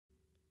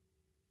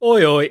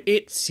Oi, oi,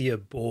 it's your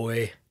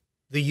boy,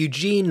 the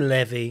Eugene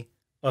Levy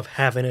of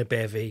Having a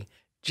Bevy,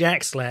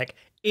 Jack Slack.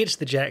 It's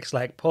the Jack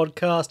Slack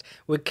podcast.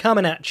 We're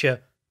coming at you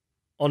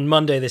on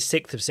Monday, the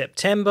 6th of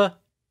September,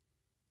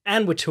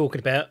 and we're talking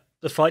about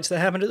the fights that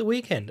happened at the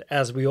weekend,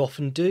 as we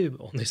often do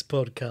on this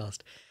podcast.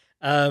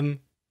 Not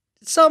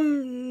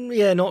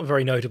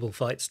very notable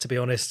fights, to be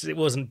honest. It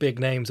wasn't big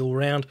names all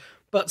round,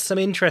 but some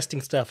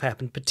interesting stuff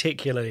happened,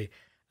 particularly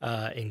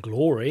in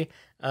Glory.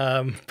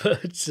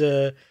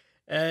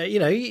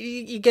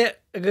 You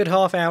get a good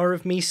half hour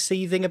of me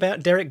seething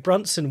about Derek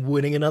Brunson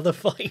winning another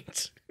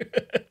fight.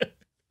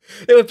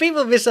 There were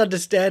people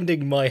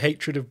misunderstanding my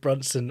hatred of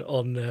Brunson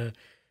on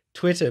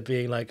Twitter,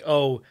 being like,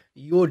 oh,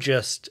 you're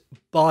just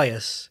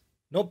bias.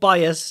 Not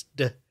biased,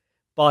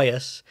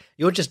 bias.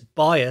 You're just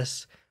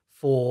bias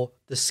for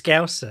the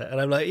Scouser.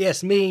 And I'm like,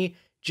 yes, me,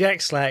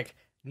 Jack Slack,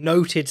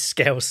 noted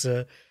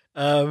Scouser.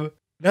 No,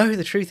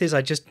 the truth is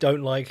I just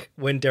don't like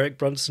when Derek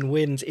Brunson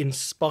wins in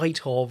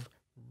spite of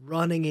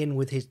running in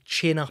with his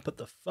chin up at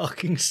the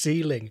fucking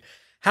ceiling.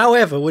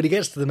 However, when he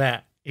gets to the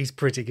mat, he's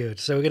pretty good.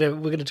 So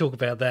we're gonna talk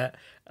about that,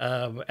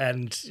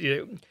 and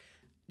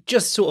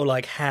just sort of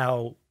like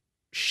how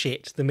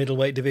shit the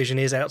middleweight division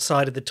is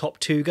outside of the top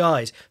two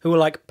guys who are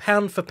like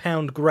pound for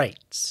pound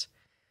greats.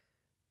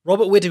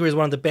 Robert Whittaker is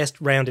one of the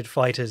best rounded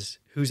fighters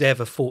who's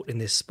ever fought in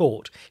this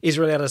sport.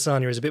 Israel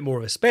Adesanya is a bit more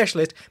of a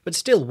specialist, but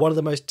still one of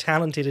the most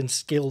talented and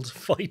skilled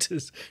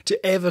fighters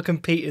to ever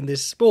compete in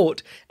this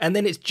sport. And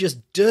then it's just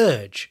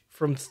dirge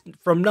from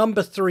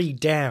number 3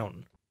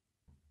 down.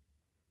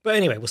 But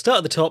anyway, we'll start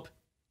at the top.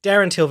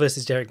 Darren Till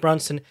versus Derek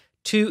Brunson,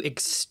 two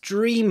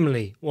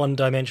extremely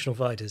one-dimensional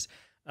fighters.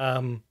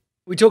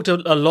 We talked a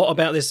lot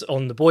about this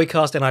on the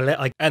Boycast,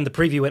 and the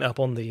preview went up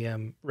on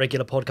the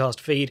regular podcast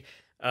feed.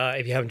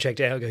 If you haven't checked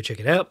it out, go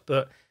check it out.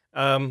 But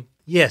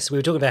yes, we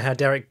were talking about how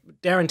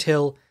Darren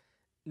Till,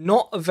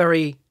 not a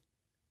very...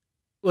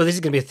 Well, this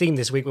is going to be a theme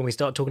this week when we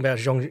start talking about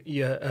Zhang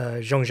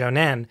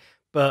Xiaonan,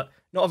 but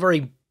not a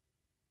very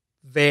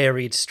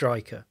varied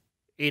striker.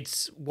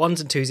 It's ones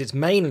and twos, it's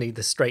mainly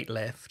the straight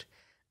left,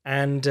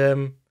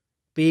 and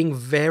being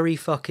very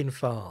fucking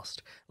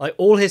fast. Like,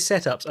 all his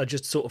setups are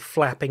just sort of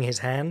flapping his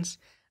hands.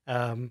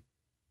 The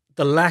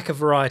lack of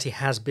variety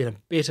has been a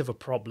bit of a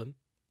problem.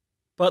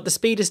 But the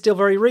speed is still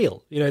very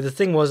real. You know, the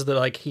thing was that,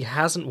 like, he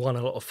hasn't won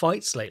a lot of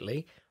fights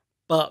lately,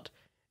 but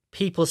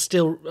people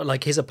still,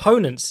 like, his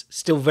opponents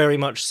still very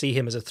much see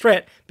him as a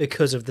threat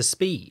because of the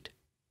speed.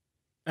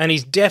 And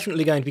he's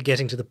definitely going to be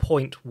getting to the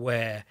point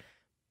where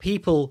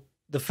people,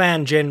 the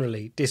fan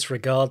generally,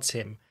 disregards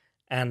him,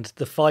 and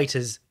the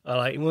fighters are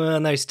like, well,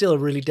 no, still a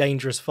really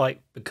dangerous fight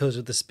because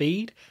of the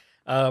speed.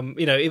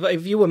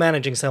 If you were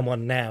managing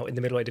someone now in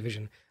the middleweight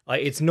division,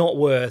 it's not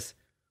worth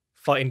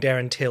fighting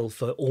Darren Till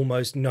for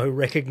almost no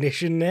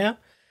recognition now.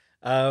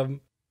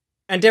 And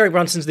Derek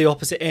Brunson's the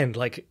opposite end,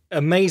 like,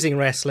 amazing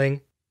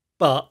wrestling,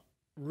 but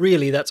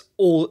really that's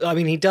all. I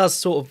mean, he does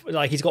sort of,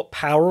 like, he's got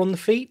power on the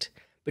feet,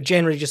 but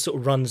generally just sort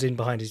of runs in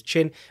behind his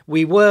chin.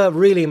 We were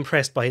really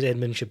impressed by his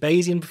Edmund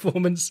Shabazian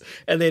performance,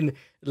 and then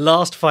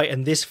last fight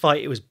and this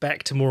fight, it was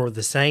back to more of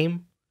the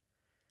same.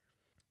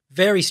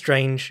 Very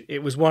strange.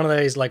 It was one of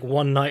those, like,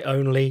 one night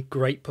only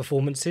great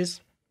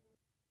performances.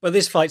 But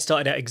this fight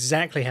started out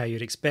exactly how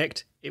you'd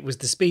expect. It was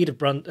the speed of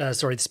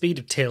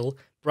Till,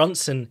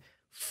 Brunson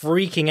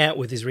freaking out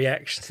with his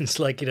reactions,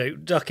 like,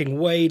 ducking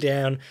way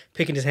down,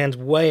 picking his hands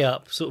way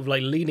up, sort of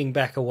like leaning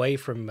back away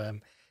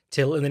from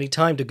Till, and then he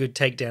timed a good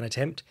takedown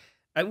attempt.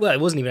 Well, it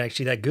wasn't even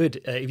actually that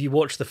good. If you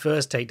watch the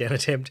first takedown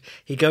attempt,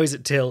 he goes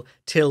at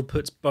Till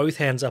puts both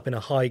hands up in a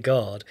high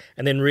guard,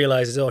 and then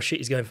realises, oh shit,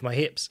 he's going for my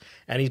hips,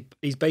 and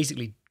he's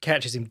basically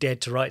catches him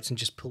dead to rights and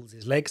just pulls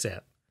his legs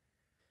out.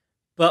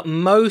 But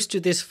most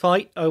of this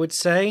fight, I would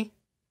say,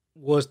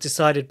 was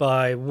decided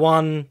by,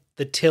 one,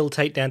 the Till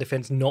takedown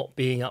defense not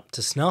being up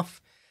to snuff.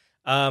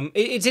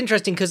 It's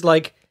interesting because,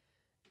 like,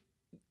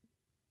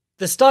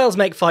 the styles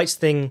make fights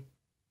thing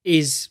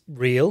is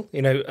real.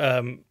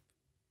 Kelvin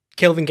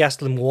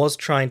Gastelum was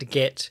trying to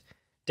get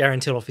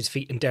Darren Till off his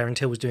feet, and Darren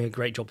Till was doing a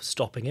great job of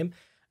stopping him.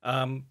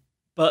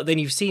 But then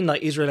you've seen,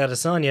 like, Israel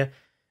Adesanya,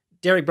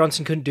 Derek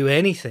Brunson couldn't do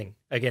anything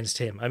against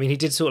him. I mean, he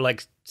did sort of,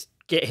 like,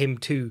 get him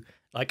to,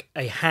 like,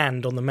 a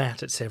hand on the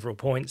mat at several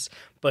points,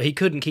 but he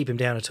couldn't keep him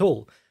down at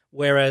all.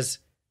 Whereas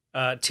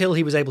Till,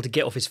 he was able to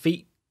get off his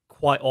feet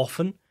quite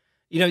often.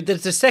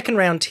 The second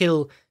round,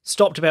 Till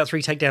stopped about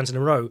 3 takedowns in a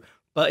row,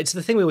 but it's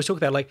the thing we always talk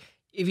about, like,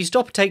 if you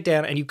stop a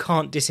takedown and you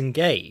can't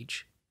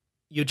disengage,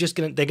 they're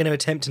going to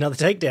attempt another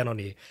takedown on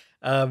you.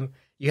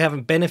 You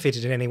haven't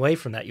benefited in any way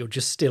from that. You're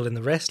just still in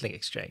the wrestling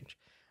exchange,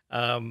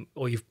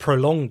 or you've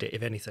prolonged it,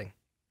 if anything.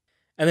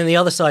 And then the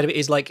other side of it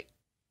is, like,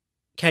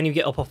 can you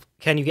get up off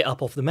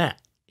the mat?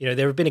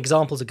 There have been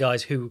examples of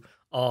guys who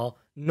are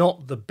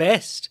not the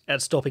best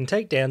at stopping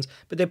takedowns,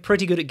 but they're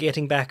pretty good at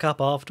getting back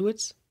up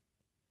afterwards.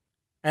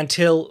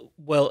 Until,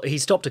 well, he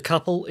stopped a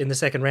couple in the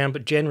second round,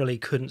 but generally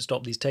couldn't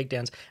stop these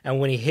takedowns. And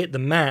when he hit the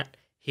mat,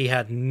 he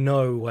had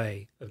no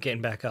way of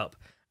getting back up.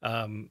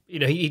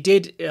 He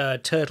did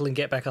turtle and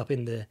get back up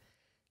in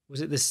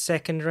was it the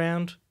second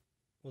round?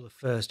 or the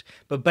first.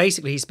 But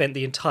basically, he spent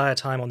the entire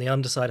time on the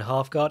underside of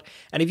half guard.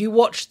 And if you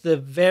watch the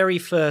very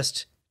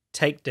first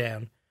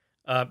takedown,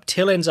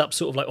 Till ends up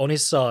sort of like on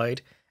his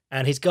side,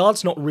 and his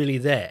guard's not really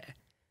there.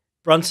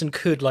 Brunson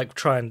could like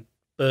try and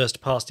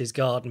burst past his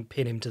guard and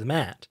pin him to the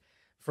mat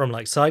from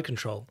like side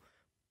control,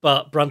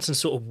 but Brunson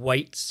sort of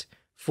waits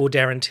for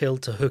Darren Till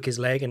to hook his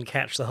leg and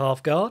catch the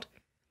half guard,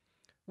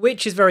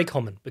 which is very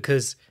common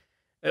because,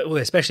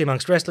 especially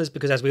amongst wrestlers,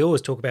 because as we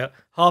always talk about,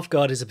 half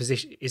guard is a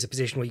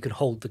position where you can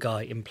hold the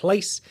guy in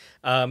place.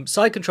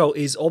 Side control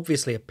is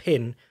obviously a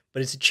pin,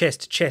 but it's a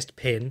chest-to-chest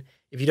pin.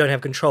 If you don't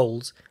have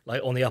controls,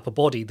 like on the upper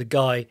body, the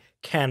guy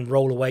can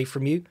roll away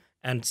from you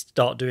and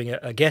start doing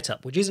a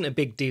get-up, which isn't a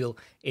big deal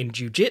in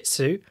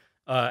jiu-jitsu,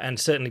 and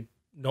certainly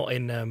not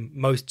in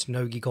most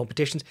no-gi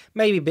competitions.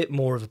 Maybe a bit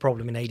more of a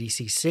problem in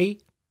ADCC.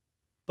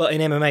 But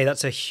in MMA,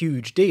 that's a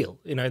huge deal.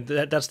 You know,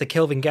 that's the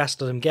Kelvin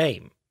Gastelum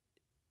game.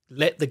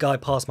 Let the guy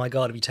pass my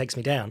guard if he takes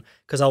me down,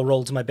 because I'll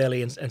roll to my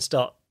belly and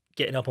start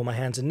getting up on my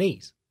hands and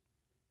knees.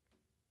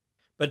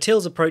 But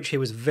Till's approach here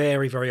was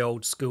very, very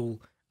old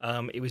school.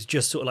 It was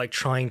just sort of like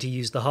trying to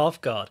use the half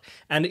guard.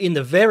 And in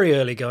the very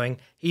early going,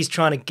 he's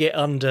trying to get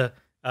under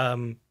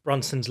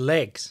Brunson's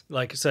legs.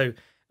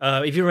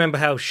 If you remember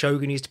how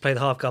Shogun used to play the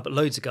half guard, but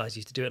loads of guys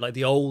used to do it, like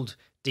the old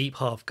deep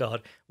half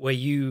guard, where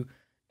you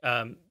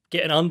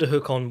get an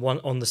underhook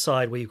on the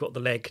side where you've got the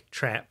leg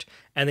trapped,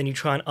 and then you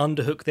try and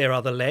underhook their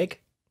other leg.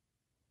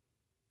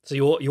 So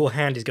your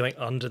hand is going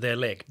under their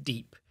leg,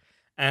 deep.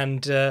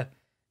 And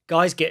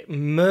guys get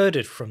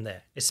murdered from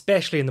there,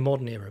 especially in the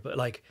modern era. But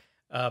like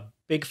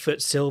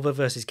Bigfoot Silva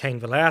versus Cain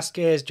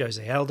Velasquez,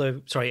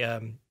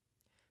 Pequeno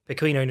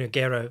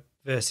Nogueira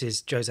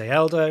versus Jose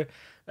Aldo.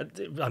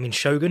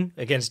 Shogun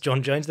against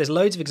John Jones. There's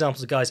loads of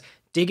examples of guys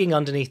digging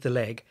underneath the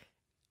leg.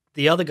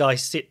 The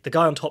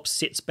guy on top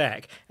sits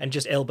back and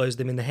just elbows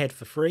them in the head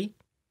for free.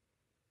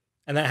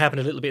 And that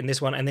happened a little bit in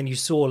this one. And then you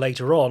saw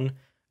later on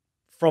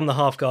from the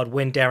half guard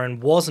when Darren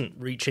wasn't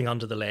reaching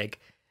under the leg,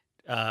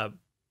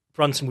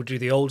 Brunson would do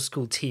the old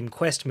school Team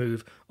Quest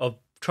move of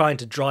trying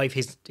to drive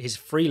his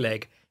free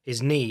leg,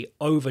 his knee,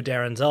 over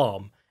Darren's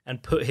arm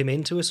and put him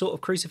into a sort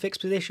of crucifix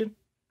position,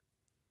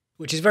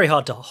 which is very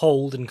hard to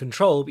hold and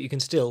control, but you can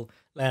still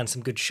land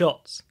some good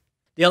shots.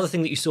 The other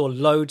thing that you saw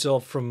loads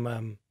of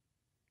from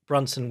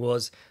Brunson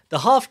was the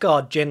half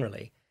guard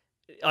generally.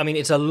 I mean,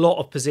 it's a lot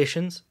of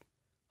positions.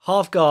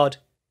 Half guard,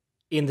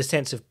 in the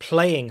sense of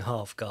playing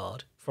half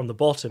guard from the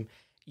bottom,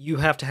 you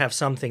have to have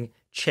something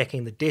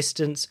checking the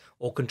distance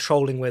or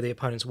controlling where the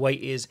opponent's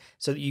weight is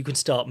so that you can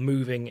start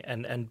moving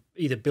and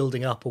either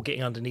building up or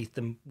getting underneath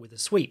them with a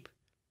sweep.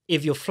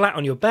 If you're flat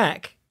on your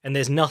back and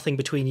there's nothing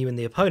between you and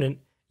the opponent,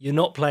 you're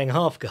not playing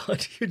half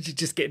guard, you're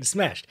just getting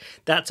smashed.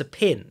 That's a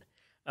pin.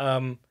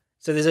 So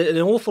there's an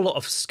awful lot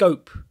of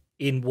scope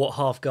in what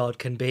half guard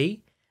can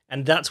be,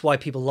 and that's why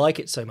people like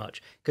it so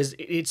much, because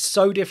it's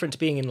so different to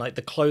being in like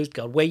the closed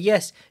guard, where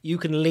yes, you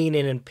can lean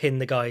in and pin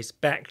the guy's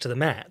back to the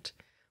mat,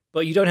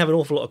 but you don't have an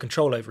awful lot of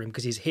control over him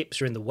because his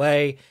hips are in the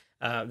way,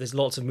 there's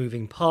lots of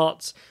moving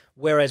parts,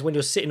 whereas when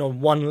you're sitting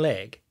on one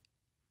leg,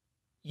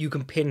 you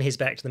can pin his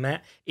back to the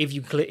mat if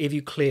you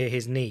clear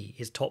his knee,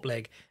 his top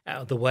leg,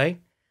 out of the way.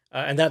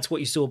 And that's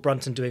what you saw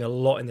Brunson doing a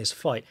lot in this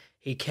fight.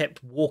 He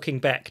kept walking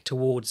back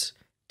towards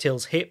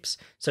Till's hips,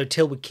 so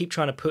Till would keep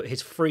trying to put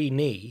his free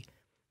knee,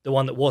 the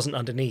one that wasn't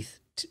underneath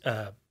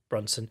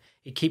Brunson,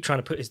 he'd keep trying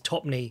to put his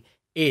top knee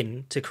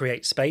in to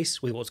create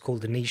space with what's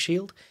called the knee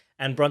shield,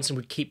 and Brunson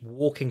would keep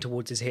walking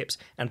towards his hips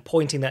and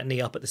pointing that knee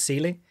up at the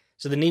ceiling.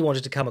 So the knee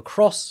wanted to come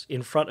across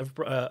in front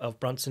of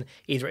Brunson,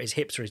 either at his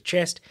hips or his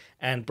chest,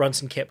 and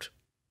Brunson kept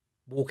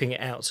walking it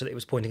out so that it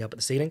was pointing up at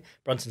the ceiling.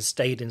 Brunson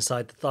stayed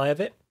inside the thigh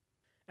of it.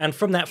 And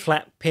from that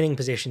flat pinning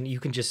position, you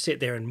can just sit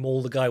there and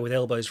maul the guy with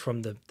elbows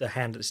from the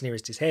hand that's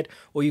nearest his head,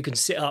 or you can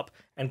sit up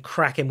and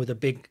crack him with a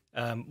big,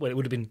 it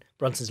would have been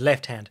Brunson's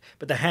left hand,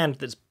 but the hand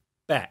that's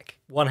back,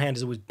 one hand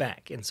is always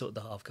back in sort of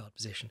the half guard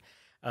position.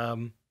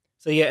 And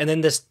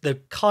then there's the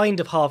kind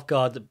of half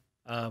guard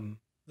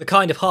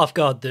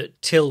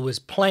that Till was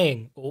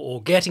playing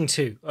or getting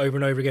to over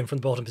and over again from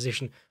the bottom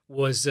position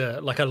was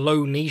like a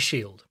low knee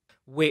shield,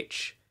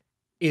 which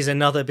is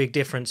another big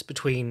difference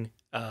between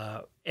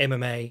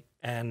MMA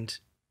and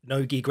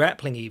no-gi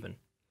grappling even.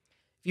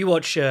 If you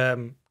watch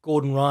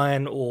Gordon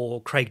Ryan or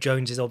Craig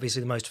Jones is obviously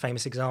the most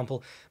famous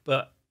example,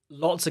 but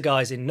lots of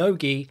guys in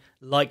no-gi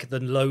like the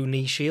low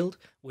knee shield,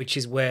 which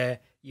is where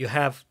you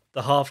have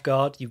the half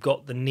guard, you've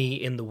got the knee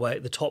in the way,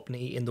 the top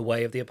knee in the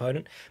way of the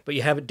opponent, but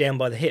you have it down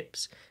by the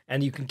hips,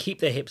 and you can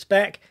keep their hips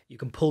back, you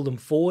can pull them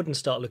forward and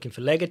start looking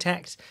for leg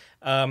attacks.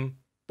 But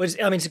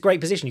it's a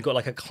great position. You've got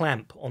like a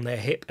clamp on their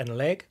hip and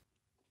leg.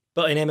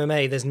 But in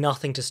MMA, there's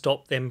nothing to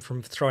stop them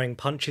from throwing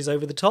punches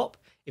over the top.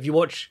 If you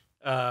watch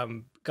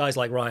guys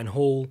like Ryan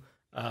Hall,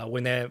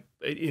 when they're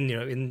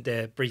in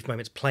their brief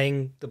moments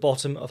playing the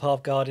bottom of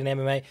half guard in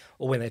MMA,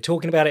 or when they're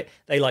talking about it,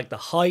 they like the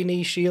high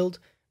knee shield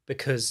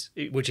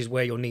which is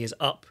where your knee is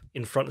up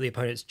in front of the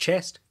opponent's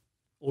chest,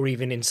 or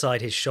even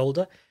inside his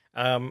shoulder,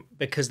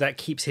 because that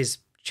keeps his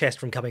chest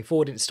from coming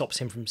forward and it stops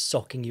him from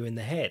socking you in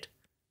the head.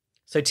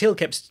 So Till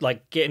kept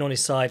like getting on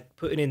his side,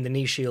 putting in the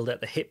knee shield at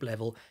the hip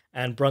level,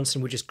 and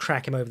Brunson would just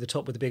crack him over the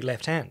top with a big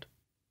left hand.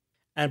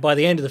 And by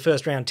the end of the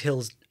first round,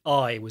 Till's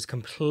eye was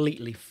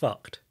completely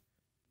fucked.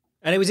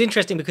 And it was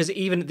interesting because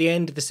even at the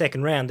end of the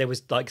second round, there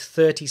was like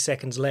 30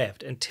 seconds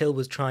left, and Till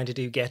was trying to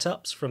do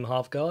get-ups from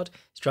half guard.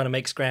 He's trying to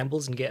make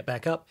scrambles and get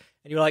back up.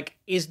 And you're like,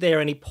 is there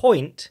any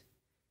point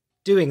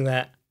doing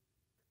that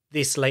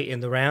this late in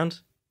the round?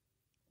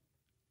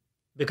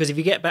 Because if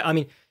you get back, I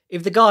mean,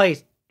 if the guy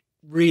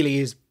really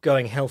is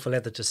going hell for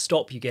leather to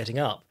stop you getting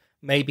up,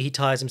 maybe he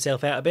tires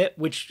himself out a bit,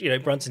 which,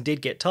 Brunson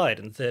did get tired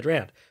in the third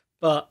round.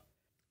 But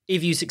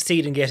if you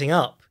succeed in getting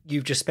up,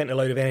 you've just spent a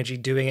load of energy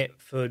doing it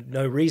for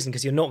no reason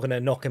because you're not going to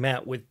knock him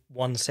out with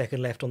 1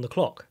 second left on the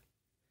clock.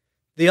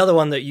 The other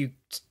one that you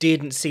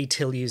didn't see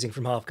Till using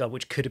from half guard,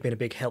 which could have been a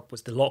big help,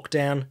 was the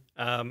lockdown.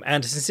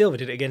 Anderson Silva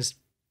did it against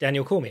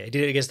Daniel Cormier. He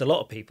did it against a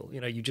lot of people.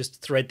 You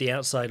just thread the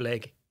outside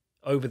leg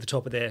over the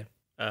top of their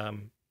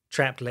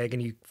trapped leg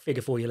and you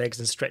figure 4 your legs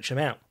and stretch them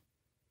out.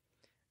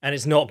 And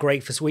it's not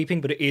great for sweeping,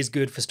 but it is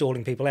good for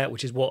stalling people out,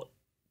 which is what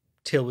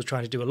Till was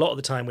trying to do a lot of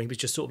the time when he was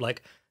just sort of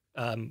like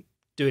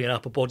doing an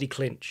upper body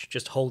clinch,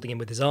 just holding him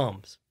with his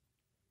arms.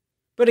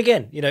 But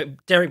again,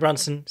 Derek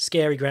Brunson,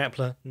 scary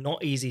grappler,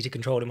 not easy to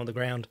control him on the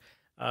ground.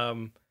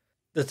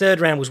 The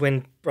third round was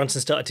when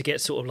Brunson started to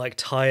get sort of like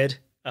tired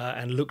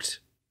and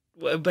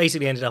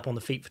basically ended up on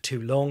the feet for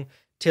too long.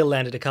 Till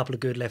landed a couple of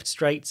good left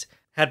straights,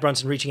 had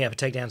Brunson reaching out for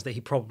takedowns that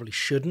he probably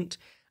shouldn't.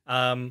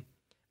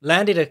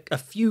 Landed a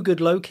few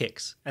good low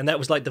kicks, and that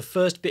was like the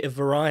first bit of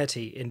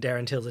variety in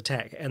Darren Till's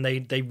attack, and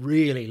they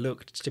really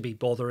looked to be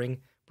bothering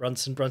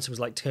Brunson. Brunson was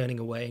like turning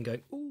away and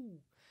going, ooh.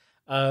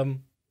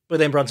 But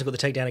then Brunson got the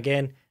takedown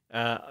again,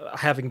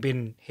 having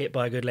been hit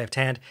by a good left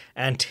hand,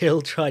 and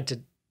Till tried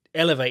to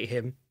elevate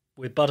him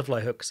with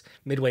butterfly hooks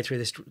midway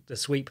through the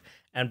sweep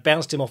and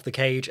bounced him off the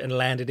cage and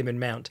landed him in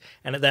mount.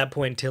 And at that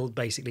point, Till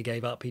basically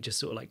gave up. He just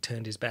sort of like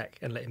turned his back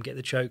and let him get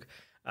the choke.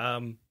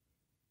 Hard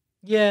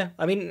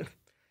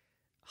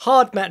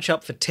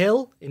matchup for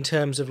Till in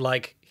terms of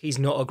like he's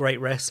not a great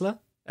wrestler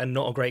and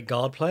not a great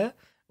guard player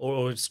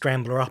or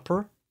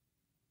scrambler-upper.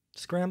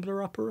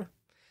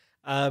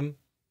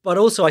 But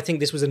also I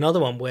think this was another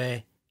one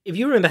where, if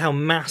you remember how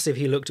massive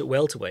he looked at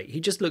welterweight, he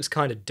just looks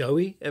kind of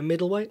doughy at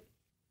middleweight.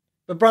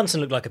 But Brunson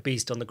looked like a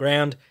beast on the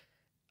ground.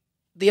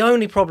 The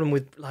only problem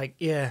with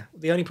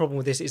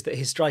this is that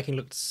his striking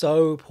looked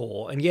so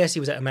poor. And yes, he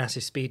was at a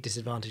massive speed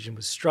disadvantage and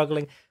was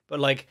struggling,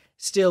 but like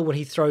still when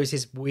he throws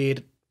his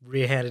weird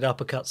rear-handed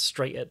uppercut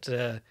straight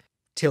at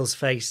Till's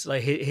face,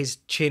 like his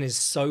chin is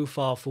so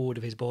far forward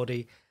of his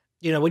body.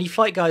 When you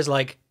fight guys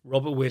like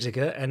Robert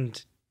Whittaker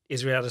and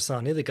Israel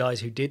Adesanya, the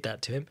guys who did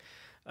that to him,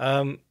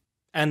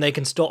 and they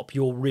can stop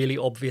your really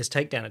obvious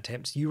takedown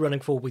attempts, you running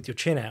forward with your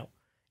chin out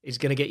is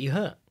going to get you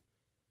hurt.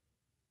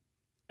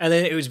 And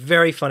then it was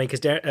very funny because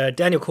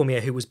Daniel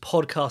Cormier, who was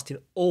podcasting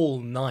all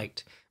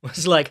night,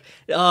 was like,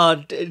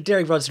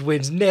 Derek Brunson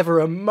wins, never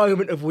a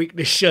moment of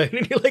weakness shown.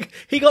 And you're like,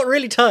 he got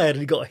really tired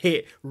and he got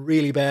hit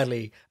really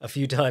badly a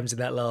few times in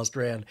that last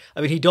round. I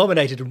mean, he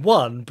dominated and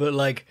won, but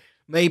like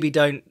maybe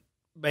don't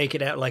make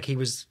it out like he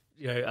was,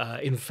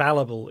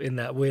 infallible in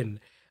that win.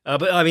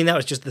 But I mean, that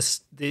was just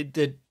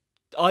the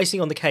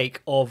icing on the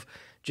cake of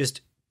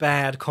just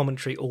bad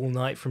commentary all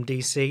night from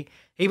DC.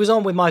 He was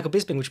on with Michael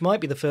Bisping, which might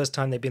be the first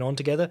time they've been on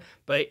together,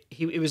 but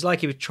it was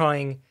like he was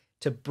trying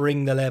to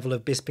bring the level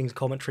of Bisping's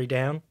commentary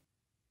down.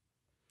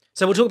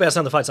 So we'll talk about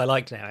some of the fights I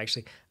liked now,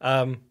 actually.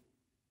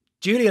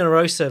 Julian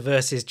Erosa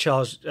versus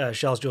Charles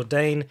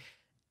Jourdain.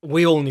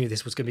 We all knew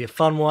this was going to be a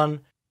fun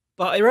one.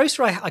 But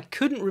Erosa, I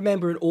couldn't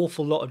remember an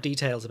awful lot of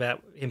details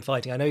about him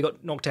fighting. I know he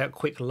got knocked out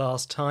quick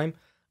last time,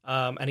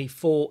 and he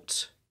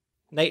fought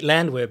Nate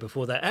Landwehr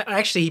before that.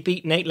 Actually, he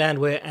beat Nate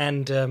Landwehr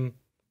and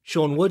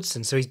Sean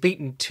Woodson, so he's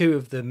beaten two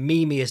of the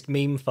memeiest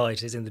meme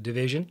fighters in the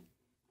division.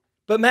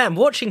 But man,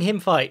 watching him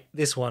fight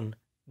this one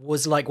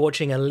was like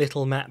watching a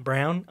little Matt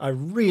Brown. I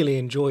really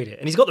enjoyed it,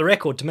 and he's got the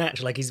record to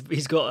match. Like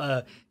he's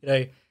got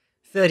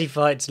 30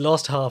 fights,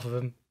 lost half of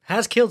them,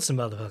 has killed some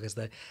motherfuckers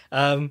though.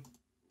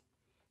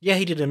 Yeah,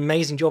 he did an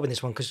amazing job in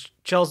this one because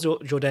Charles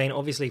Jourdain,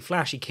 obviously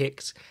flashy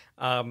kicks,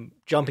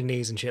 jumping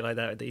knees and shit like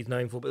that he's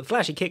known for, but the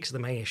flashy kicks are the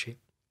main issue.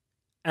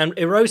 And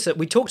Erosa,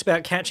 we talked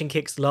about catching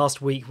kicks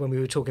last week when we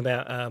were talking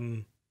about,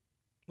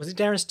 was it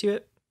Darren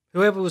Stewart?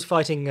 Whoever was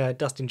fighting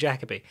Dustin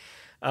Jacoby.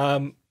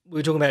 We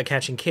were talking about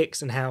catching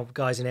kicks and how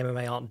guys in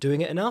MMA aren't doing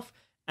it enough.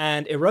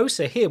 And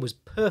Erosa here was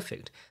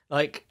perfect.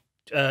 Like,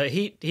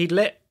 he'd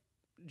let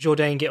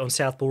Jourdain get on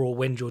southpaw, or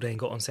when Jourdain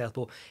got on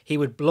southpaw, he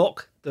would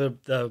block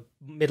the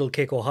middle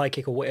kick or high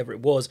kick or whatever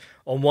it was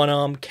on one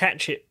arm,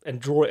 catch it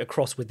and draw it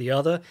across with the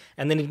other,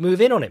 and then he'd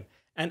move in on him.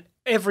 And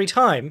every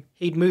time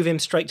he'd move him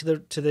straight to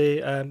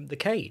the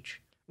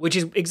cage, which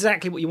is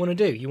exactly what you want to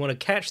do. You want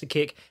to catch the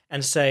kick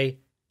and say,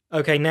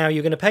 "Okay, now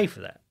you're going to pay for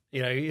that."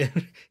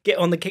 Get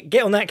on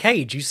that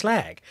cage, you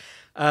slag.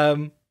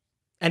 And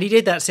he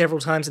did that several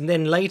times, and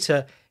then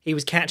later he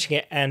was catching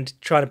it and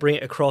trying to bring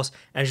it across,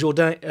 and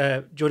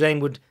Jourdain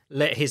would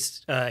let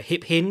his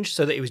hip hinge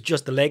so that it was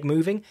just the leg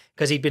moving,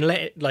 because he'd been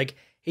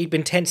he'd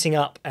been tensing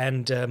up,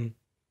 and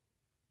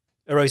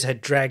Erosa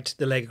had dragged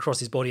the leg across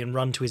his body and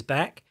run to his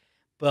back.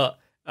 But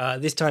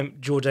this time,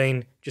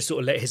 Jourdain just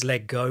sort of let his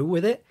leg go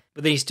with it.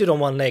 But then he stood on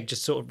one leg,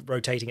 just sort of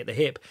rotating at the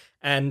hip.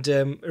 And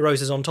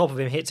Erosa's on top of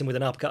him, hits him with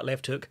an uppercut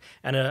left hook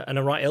and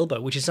a right elbow,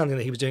 which is something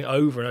that he was doing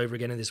over and over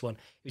again in this one.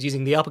 He was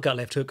using the uppercut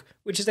left hook,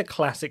 which is a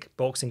classic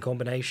boxing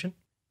combination.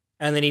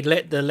 And then he'd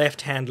let the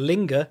left hand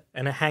linger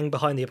and hang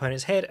behind the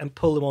opponent's head and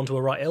pull them onto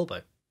a right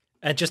elbow.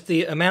 And just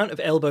the amount of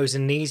elbows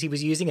and knees he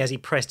was using as he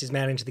pressed his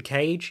man into the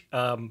cage,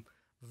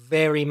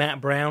 very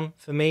Matt Brown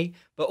for me.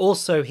 But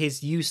also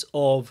his use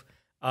of...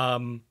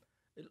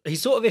 he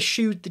sort of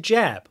eschewed the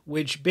jab,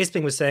 which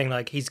Bisping was saying,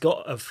 like, he's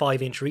got a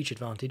 5-inch reach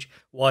advantage.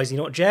 Why is he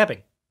not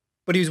jabbing?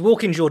 But he was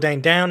walking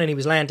Jourdain down and he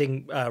was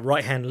landing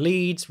right-hand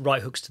leads,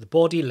 right hooks to the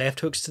body, left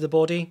hooks to the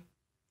body,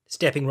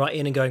 stepping right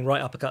in and going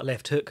right uppercut,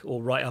 left hook,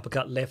 or right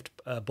uppercut, left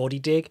body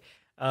dig.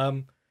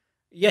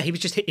 He was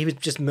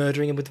just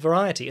murdering him with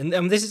variety.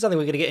 And this is something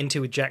we're going to get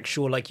into with Jack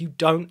Shaw. Like, you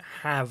don't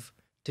have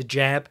to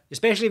jab,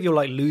 especially if you're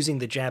like losing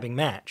the jabbing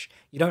match.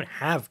 You don't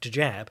have to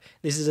jab.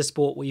 This is a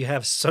sport where you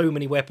have so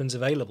many weapons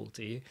available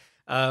to you.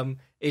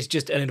 It's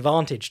just an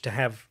advantage to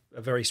have a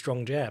very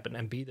strong jab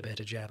and be the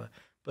better jabber.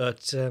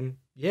 But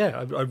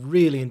I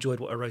really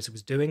enjoyed what Erosa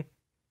was doing.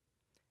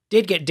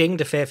 Did get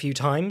dinged a fair few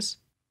times.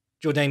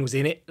 Jourdain was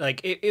in it. Like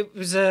it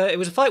was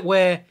a fight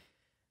where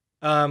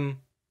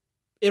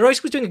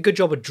Erosa was doing a good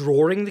job of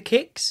drawing the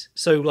kicks.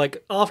 So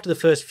like after the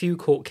first few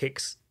caught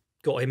kicks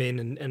got him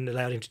in and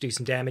allowed him to do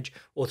some damage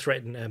or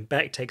threaten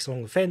back takes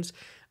along the fence,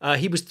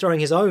 he was throwing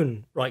his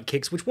own right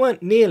kicks, which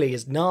weren't nearly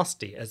as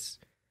nasty as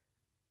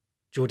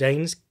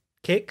Jourdain's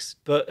kicks.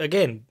 But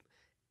again,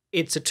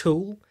 it's a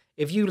tool.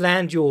 If you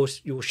land your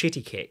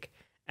shitty kick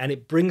and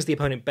it brings the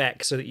opponent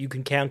back so that you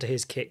can counter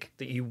his kick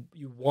that you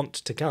want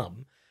to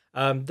come,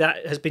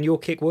 that has been your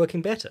kick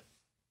working better.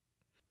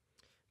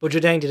 But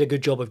Jourdain did a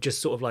good job of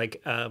just sort of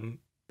like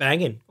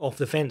banging off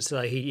the fence.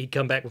 He'd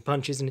come back with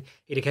punches and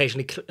he'd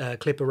occasionally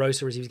clip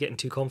Erosa as he was getting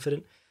too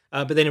confident.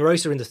 But then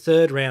Erosa in the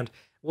third round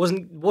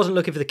wasn't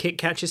looking for the kick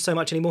catches so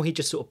much anymore. He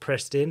just sort of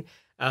pressed in.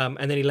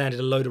 And then he landed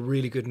a load of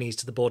really good knees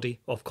to the body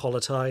off collar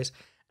ties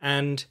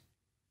and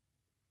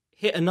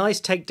hit a nice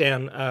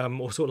takedown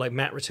or sort of like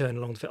mat return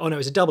along the fence. Oh no, it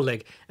was a double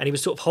leg. And he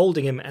was sort of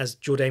holding him as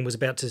Jourdain was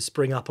about to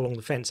spring up along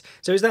the fence.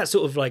 So it was that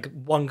sort of like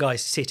one guy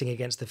sitting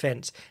against the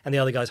fence and the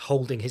other guy's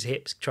holding his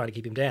hips, trying to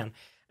keep him down.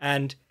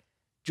 And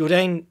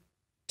Jourdain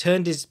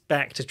turned his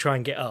back to try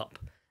and get up.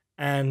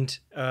 And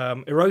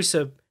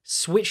Erosa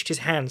switched his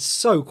hands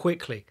so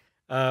quickly.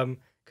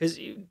 Because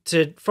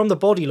from the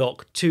body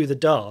lock to the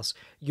DAS,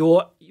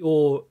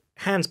 your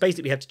hands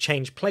basically have to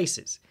change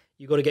places.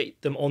 You've got to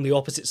get them on the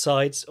opposite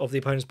sides of the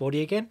opponent's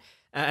body again.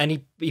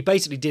 And he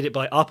basically did it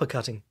by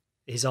uppercutting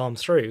his arm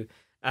through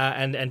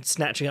and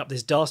snatching up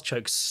this DAS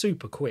choke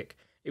super quick.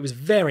 It was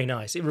very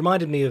nice. It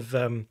reminded me of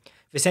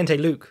Vicente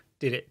Luque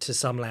did it to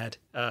some lad.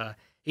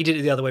 He did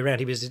it the other way around.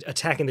 He was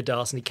attacking the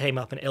DAS and he came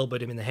up and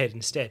elbowed him in the head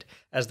instead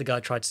as the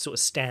guy tried to sort of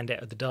stand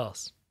out of the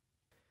DAS.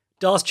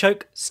 DAS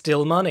choke,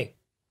 still money.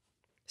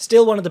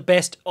 Still one of the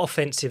best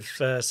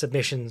offensive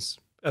submissions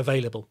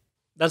available.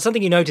 That's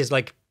something you notice,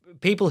 like,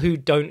 people who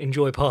don't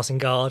enjoy passing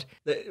guard,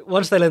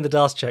 once they learn the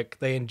DAS choke,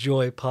 they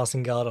enjoy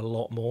passing guard a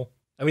lot more.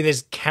 I mean,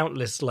 there's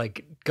countless,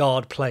 like,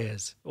 guard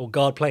players or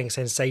guard playing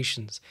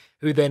sensations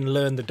who then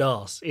learn the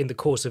DAS in the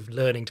course of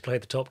learning to play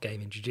the top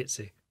game in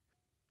jiu-jitsu.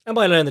 And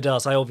by learn the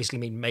DAS, I obviously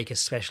mean make a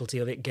specialty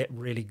of it, get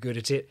really good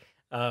at it.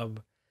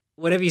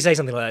 Whenever you say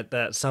something like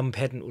that, some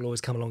pedant will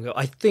always come along and go,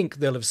 I think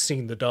they'll have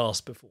seen the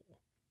DAS before.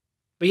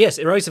 But yes,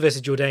 Erosa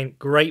versus Jourdain,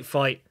 great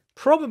fight.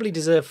 Probably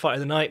deserved fight of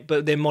the night,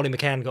 but then Molly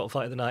McCann got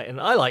fight of the night, and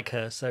I like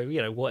her, so,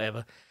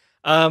 whatever.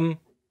 The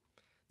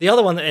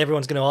other one that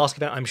everyone's going to ask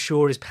about, I'm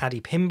sure, is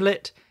Paddy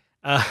Pimblett.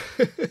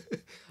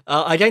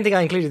 I don't think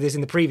I included this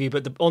in the preview,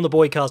 but on the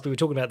Boycast, we were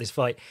talking about this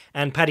fight,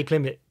 and Paddy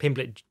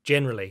Pimblett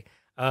generally,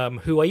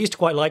 who I used to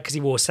quite like because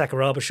he wore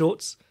Sakuraba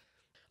shorts.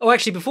 Oh,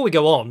 actually, before we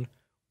go on,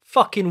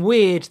 fucking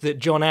weird that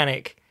John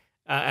Anik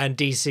and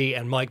DC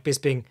and Mike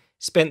Bisping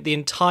spent the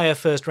entire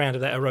first round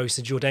of that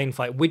Erosa Jourdain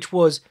fight, which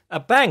was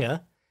a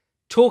banger,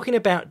 talking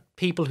about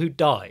people who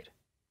died.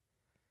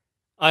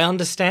 I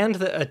understand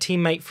that a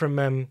teammate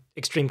from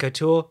Extreme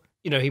Couture,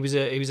 he was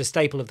a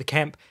staple of the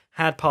camp,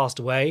 had passed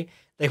away.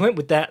 They went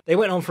with that. They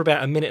went on for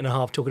about a minute and a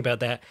half talking about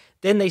that.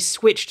 Then they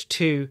switched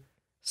to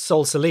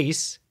Sol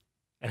Solis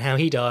and how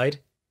he died.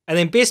 And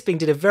then Bisping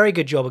did a very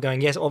good job of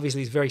going, yes, obviously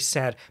he's very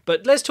sad,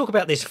 but let's talk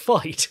about this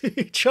fight.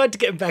 He tried to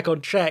get him back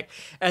on track.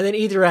 And then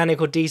either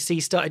Anik or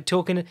DC started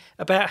talking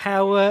about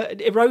how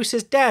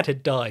Erosa's dad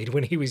had died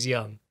when he was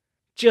young.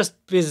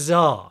 Just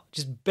bizarre.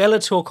 Just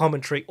Bellator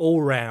commentary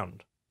all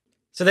round.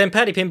 So then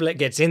Paddy Pimblett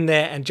gets in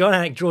there and John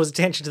Anik draws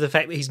attention to the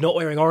fact that he's not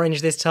wearing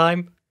orange this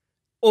time.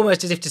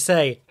 Almost as if to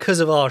say, because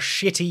of our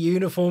shitty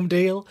uniform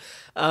deal.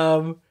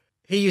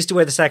 He used to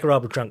wear the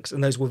Sakuraba trunks,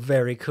 and those were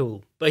very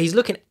cool. But he's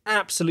looking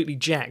absolutely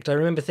jacked. I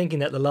remember thinking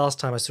that the last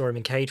time I saw him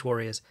in Cage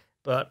Warriors.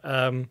 But,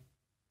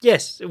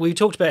 yes, we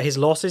talked about his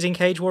losses in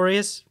Cage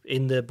Warriors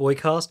in the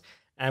Boycast,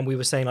 and we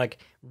were saying, like,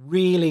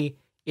 really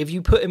if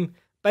you put him,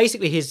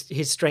 basically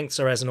his strengths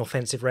are as an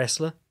offensive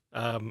wrestler,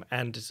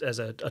 and as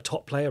a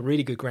top player,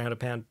 really good ground and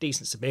pound,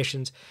 decent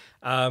submissions.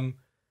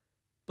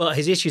 But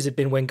his issues have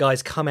been when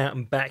guys come out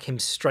and back him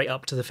straight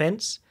up to the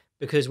fence,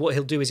 because what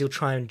he'll do is he'll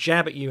try and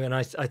jab at you, and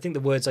I think the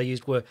words I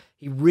used were,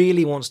 he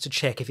really wants to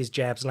check if his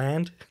jabs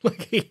land.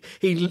 Like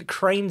he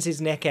cranes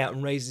his neck out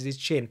and raises his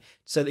chin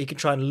so that he can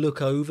try and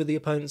look over the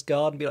opponent's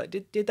guard and be like,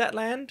 did that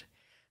land?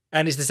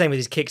 And it's the same with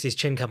his kicks. His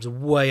chin comes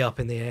way up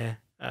in the air,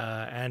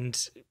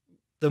 and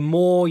the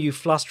more you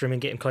fluster him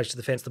and get him close to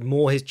the fence, the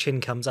more his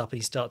chin comes up and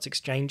he starts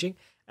exchanging,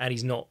 and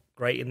he's not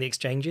great in the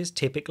exchanges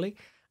typically.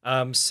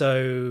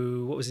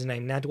 So what was his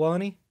name?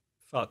 Nadwani?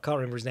 Fuck, can't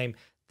remember his name.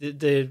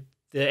 The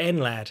N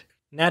lad.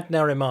 Nad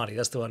Narimani,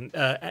 that's the one.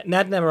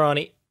 Nad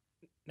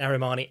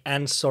Narimani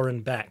and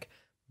Soren Bak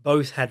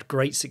both had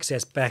great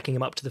success backing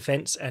him up to the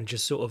fence and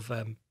just sort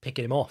of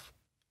picking him off,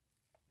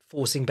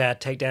 forcing bad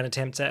takedown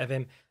attempts out of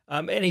him.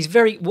 And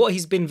what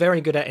he's been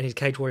very good at in his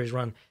Cage Warriors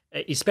run,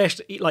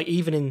 especially like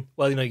even in,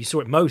 well, you saw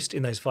it most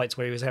in those fights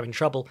where he was having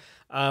trouble,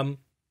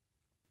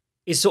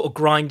 is sort of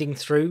grinding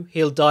through.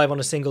 He'll dive on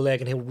a single leg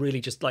and he'll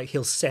really just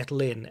he'll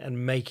settle in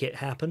and make it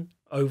happen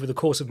over the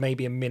course of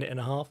maybe a minute and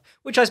a half,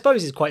 which I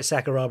suppose is quite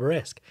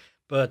Sakuraba-esque.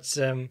 But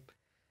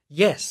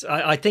yes,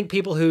 I think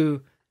people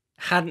who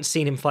hadn't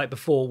seen him fight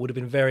before would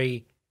have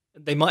been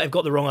they might have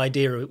got the wrong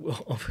idea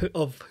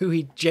of who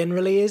he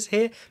generally is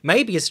here.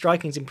 Maybe his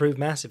striking's improved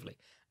massively.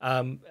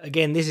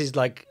 Again, this is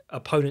like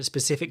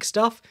opponent-specific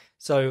stuff,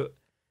 so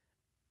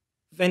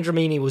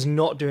Vendramini was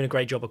not doing a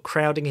great job of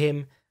crowding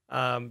him.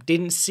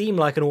 Didn't seem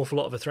like an awful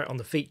lot of a threat on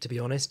the feet, to be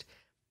honest,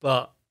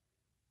 but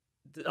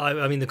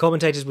I mean, the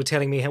commentators were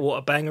telling me what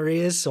a banger he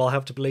is, so I'll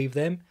have to believe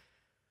them.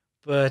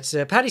 But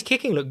Paddy's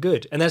kicking looked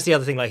good, and that's the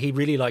other thing. Like, he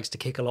really likes to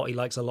kick a lot. He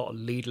likes a lot of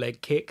lead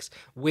leg kicks,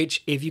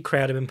 which if you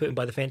crowd him and put him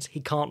by the fence, he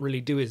can't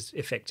really do as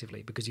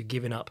effectively because you're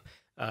giving up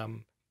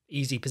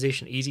easy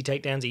position, easy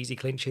takedowns, easy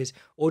clinches,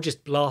 or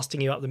just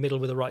blasting you up the middle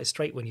with a right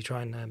straight when you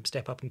try and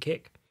step up and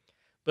kick.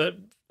 But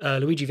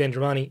Luigi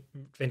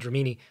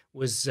Vendramini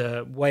was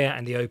way out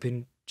in the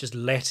open, just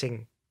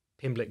letting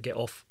Pimblett get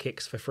off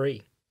kicks for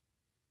free.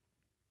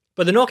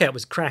 But the knockout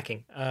was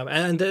cracking,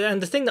 and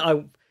the thing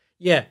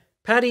that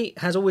Paddy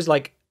has always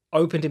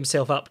opened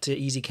himself up to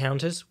easy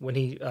counters when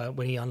he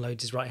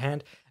unloads his right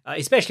hand,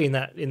 especially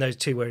in those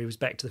two where he was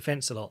back to the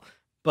fence a lot.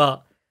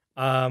 But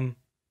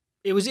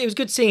it was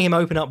good seeing him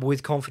open up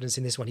with confidence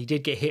in this one. He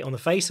did get hit on the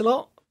face a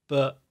lot,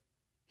 but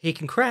he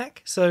can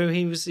crack, so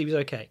he was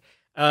okay.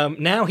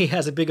 Now he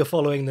has a bigger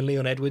following than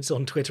Leon Edwards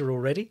on Twitter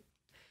already.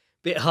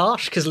 Bit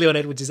harsh because Leon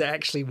Edwards is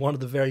actually one of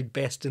the very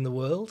best in the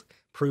world,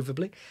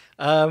 provably.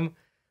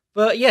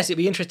 But yes, it'd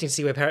be interesting to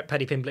see where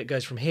Paddy Pimblett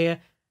goes from here.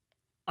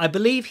 I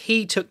believe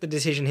he took the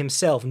decision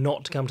himself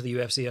not to come to the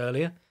UFC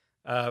earlier,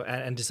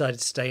 and decided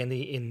to stay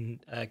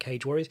in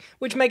Cage Warriors,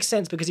 which makes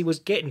sense because he was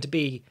getting to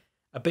be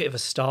a bit of a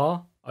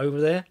star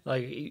over there.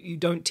 Like, you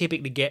don't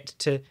typically get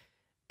to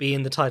be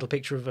in the title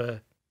picture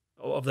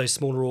of those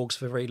smaller orgs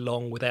for very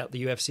long without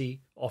the UFC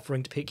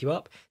offering to pick you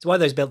up. It's why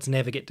those belts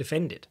never get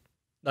defended.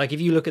 Like, if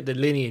you look at the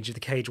lineage of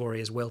the Cage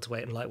Warriors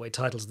welterweight and lightweight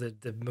titles, the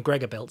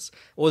McGregor belts,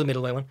 or the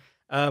middleweight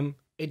one,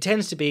 it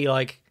tends to be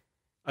like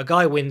a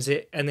guy wins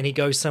it and then he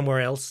goes somewhere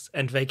else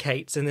and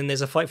vacates, and then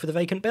there's a fight for the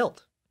vacant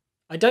belt.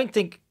 I don't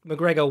think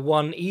McGregor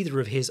won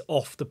either of his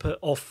off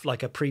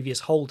like a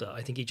previous holder.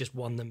 I think he just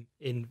won them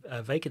in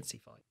a vacancy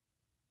fight.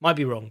 Might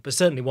be wrong, but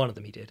certainly one of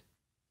them he did.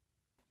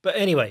 But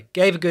anyway,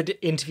 gave a good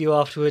interview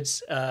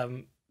afterwards,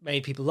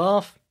 made people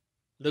laugh.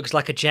 Looks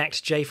like a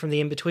jacked J from the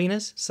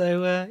In-Betweeners.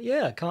 So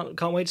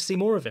can't wait to see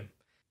more of him.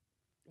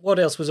 What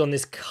else was on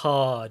this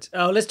card?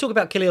 Oh, let's talk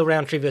about Khalil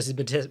Rountree versus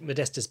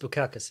Modestas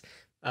Bukauskus.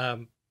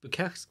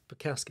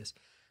 Bukauskus.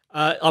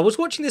 I was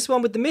watching this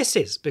one with the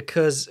missus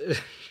because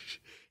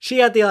she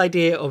had the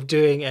idea of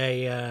doing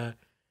a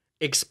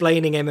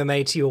explaining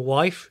MMA to your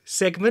wife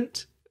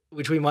segment,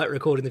 which we might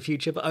record in the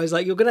future. But I was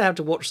like, you're going to have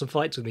to watch some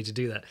fights with me to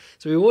do that.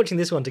 So we were watching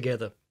this one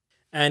together.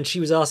 And she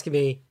was asking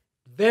me,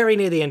 very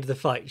near the end of the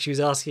fight, she was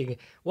asking,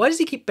 why does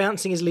he keep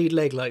bouncing his lead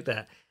leg like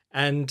that?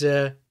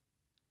 And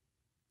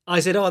I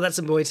said, oh, that's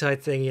a Muay Thai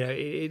thing.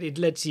 It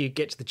lets you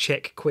get to the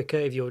check quicker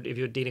if you're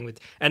dealing with...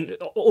 And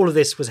all of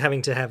this was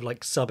having to have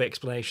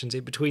sub-explanations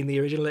in between the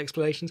original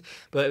explanations.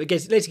 But it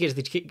lets you get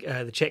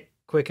to the check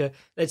quicker,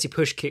 lets you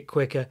push kick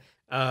quicker.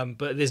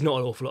 But there's not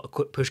an awful lot of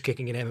quick push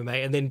kicking in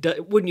MMA. And then,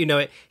 wouldn't you know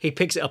it, he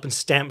picks it up and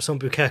stamps on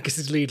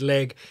Bukauskus' lead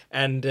leg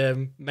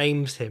and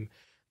maims him.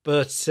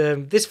 But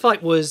this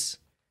fight was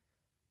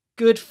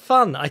good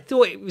fun. I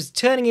thought it was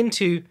turning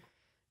into...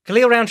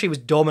 Khalil Rountree was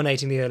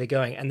dominating the early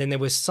going, and then there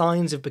were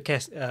signs of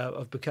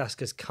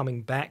Bukauskus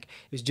coming back.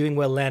 He was doing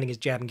well, landing his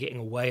jab and getting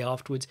away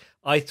afterwards.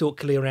 I thought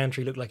Khalil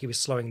Rountree looked like he was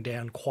slowing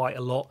down quite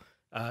a lot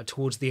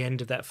towards the end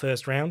of that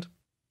first round.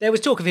 There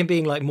was talk of him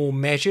being more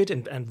measured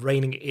and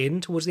reining it in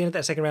towards the end of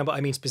that second round, but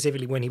I mean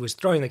specifically when he was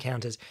throwing the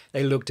counters,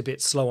 they looked a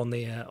bit slow on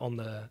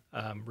the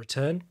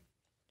return.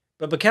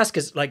 But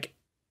Bukauskus,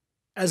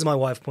 as my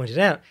wife pointed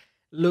out,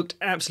 looked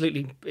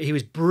absolutely... He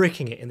was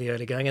bricking it in the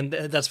early going, and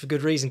that's for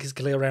good reason, because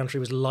Khalil Rountree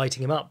was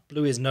lighting him up,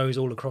 blew his nose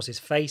all across his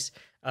face,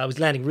 was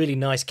landing really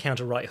nice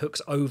counter right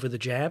hooks over the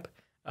jab,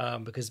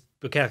 because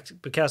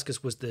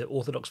Bukauskus was the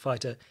orthodox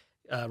fighter,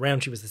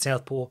 Rountree was the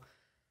southpaw,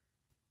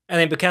 and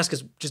then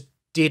Bukauskus just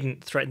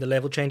didn't threaten the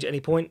level change at any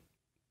point.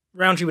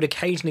 Rountree would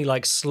occasionally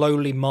like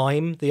slowly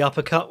mime the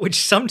uppercut,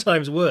 which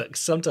sometimes works.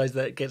 Sometimes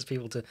that gets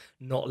people to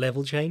not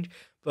level change.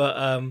 But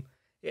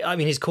I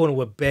mean, his corner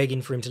were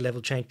begging for him to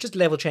level change. Just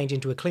level change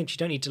into a clinch. You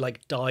don't need to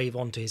like dive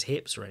onto his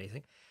hips or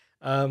anything.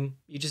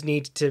 You just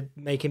need to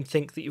make him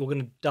think that you're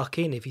going to duck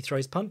in if he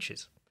throws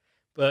punches.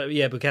 But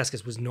yeah,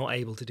 Bukauskus was not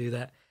able to do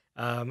that.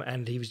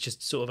 And he was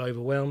just sort of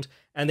overwhelmed.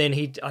 And then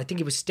I think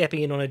he was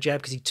stepping in on a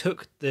jab because he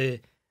took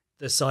the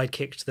side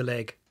kick to the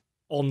leg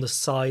on the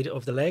side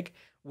of the leg,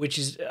 which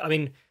is, I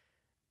mean,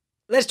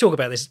 let's talk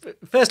about this.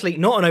 Firstly,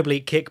 not an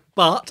oblique kick,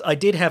 but I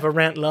did have a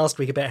rant last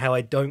week about how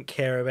I don't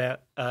care about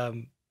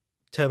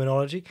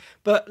terminology.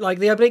 But like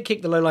the oblique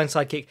kick, the low line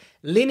side kick,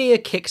 linear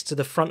kicks to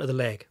the front of the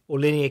leg or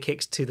linear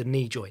kicks to the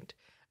knee joint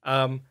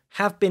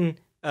have been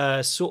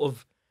sort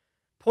of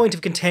point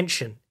of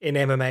contention in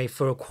MMA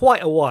for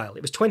quite a while.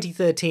 It was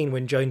 2013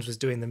 when Jones was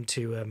doing them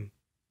to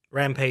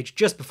Rampage.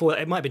 Just before,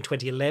 it might have been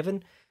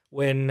 2011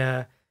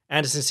 when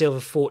Anderson Silva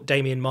fought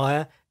Damian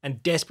Maia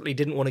and desperately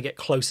didn't want to get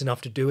close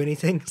enough to do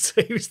anything.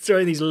 So he was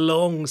throwing these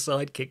long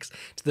side kicks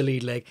to the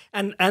lead leg.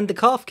 And the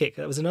calf kick,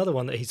 that was another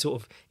one that he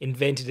sort of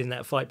invented in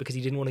that fight because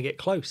he didn't want to get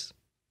close.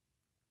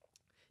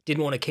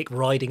 Didn't want to kick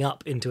riding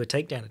up into a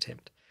takedown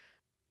attempt.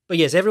 But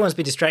yes, everyone's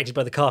been distracted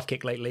by the calf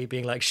kick lately,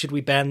 being like, should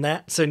we ban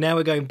that? So now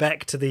we're going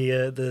back to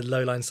the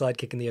low line side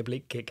kick and the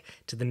oblique kick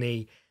to the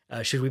knee.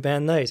 Should we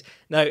ban those?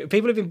 No,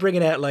 people have been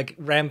bringing out like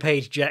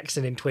Rampage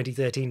Jackson in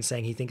 2013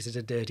 saying he thinks it's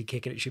a dirty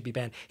kick and it should be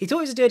banned. He thought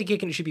it was a dirty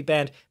kick and it should be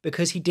banned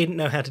because he didn't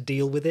know how to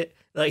deal with it.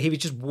 Like he was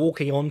just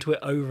walking onto it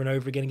over and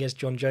over again against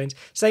John Jones.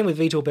 Same with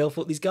Vitor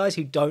Belfort. These guys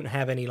who don't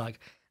have any like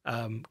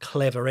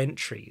clever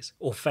entries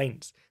or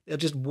feints, they'll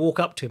just walk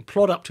up to him,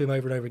 plod up to him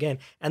over and over again,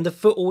 and the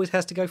foot always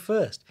has to go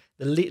first.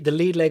 The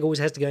lead leg always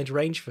has to go into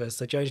range first,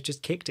 so Jones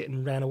just kicked it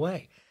and ran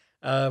away.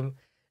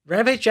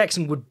 Rampage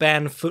Jackson would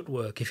ban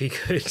footwork if he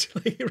could.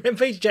 Like,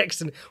 Rampage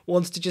Jackson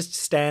wants to just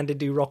stand and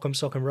do rock'em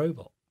sock'em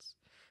robots.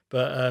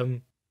 But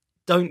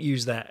don't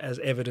use that as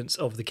evidence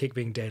of the kick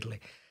being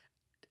deadly.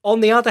 On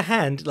the other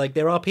hand, like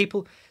there are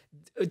people,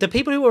 the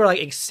people who are like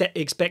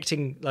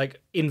expecting like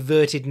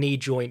inverted knee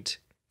joint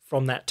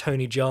from that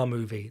Tony Jaa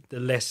movie, the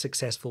less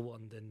successful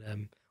one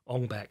than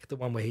Ong Bak, the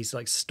one where he's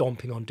like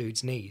stomping on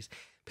dudes' knees.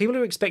 People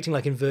who are expecting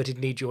like inverted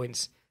knee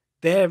joints,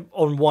 they're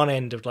on one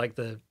end of like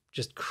the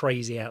just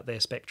crazy out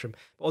there spectrum.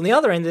 But on the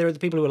other end, there are the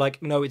people who are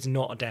like, no, it's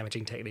not a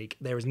damaging technique.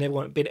 There has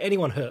never been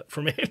anyone hurt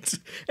from it.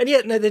 And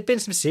yet, no, there's been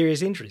some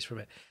serious injuries from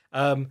it.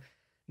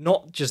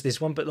 Not just this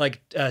one, but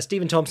like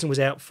Stephen Thompson was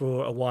out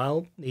for a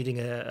while, needing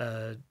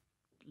a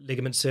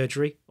ligament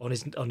surgery on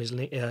his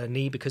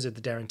knee because of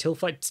the Darren Till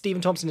fight.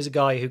 Stephen Thompson is a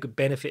guy who could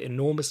benefit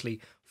enormously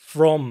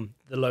from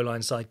the low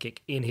line side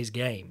kick in his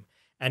game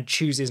and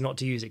chooses not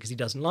to use it because he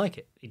doesn't like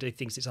it. He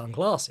thinks it's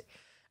unclassy.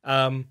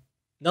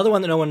 Another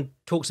one that no one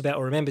talks about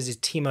or remembers is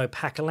Timo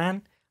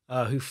Packalan,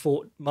 who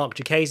fought Mark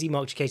Jacasey.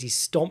 Mark Jacasey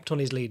stomped on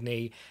his lead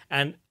knee,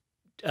 and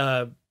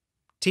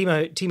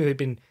Timo, who had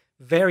been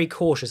very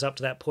cautious up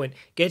to that point,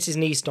 gets his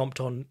knee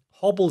stomped on,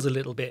 hobbles a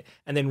little bit,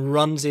 and then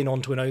runs in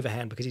onto an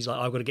overhand because he's like,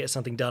 I've got to get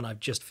something done. I've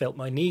just felt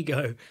my knee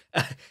go.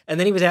 And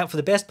then he was out for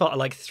the best part of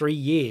like 3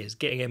 years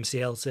getting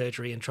MCL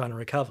surgery and trying to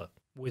recover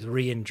with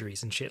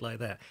re-injuries and shit like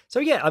that.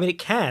 So yeah, I mean, it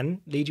can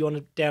lead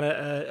you down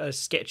a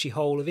sketchy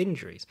hole of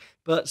injuries,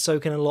 but so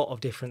can a lot of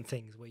different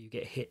things where you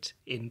get hit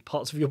in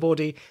parts of your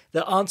body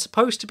that aren't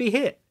supposed to be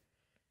hit.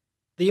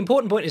 The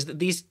important point is that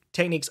these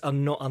techniques are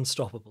not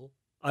unstoppable.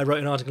 I wrote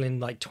an article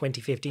in like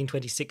 2015,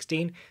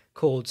 2016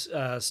 called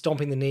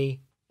Stomping the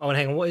Knee. Oh, and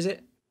hang on, what is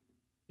it?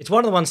 It's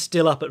one of the ones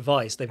still up at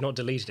Vice. They've not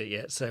deleted it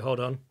yet, so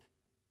hold on.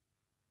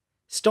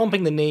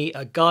 Stomping the Knee,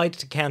 a guide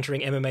to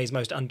countering MMA's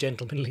most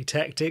ungentlemanly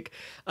tactic.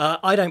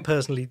 I don't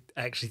personally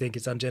actually think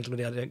it's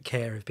ungentlemanly. I don't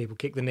care if people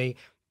kick the knee.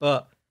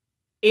 But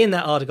in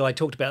that article, I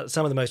talked about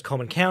some of the most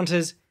common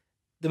counters.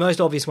 The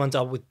most obvious ones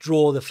are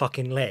withdraw the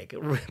fucking leg.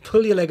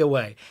 Pull your leg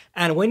away.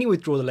 And when you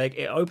withdraw the leg,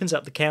 it opens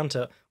up the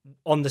counter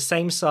on the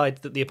same side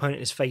that the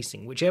opponent is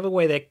facing. Whichever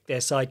way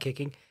they're side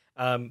kicking,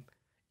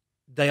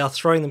 they are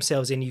throwing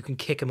themselves in, you can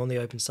kick them on the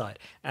open side.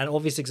 And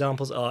obvious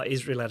examples are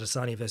Israel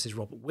Adesanya versus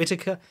Robert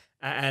Whittaker,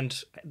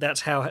 and that's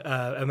how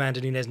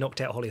Amanda Nunes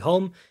knocked out Holly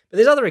Holm. But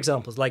there's other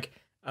examples, like,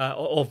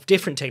 of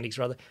different techniques,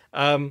 rather.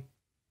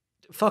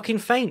 Fucking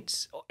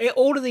feints.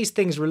 All of these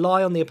things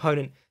rely on the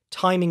opponent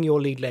timing your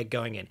lead leg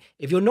going in.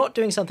 If you're not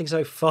doing something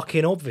so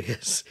fucking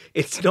obvious,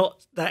 it's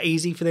not that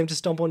easy for them to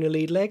stomp on your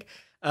lead leg.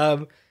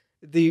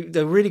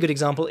 The really good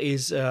example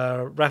is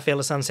Rafael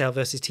Assunção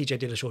versus TJ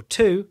Dillashaw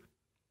 2.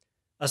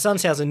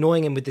 Assunção's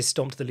annoying him with this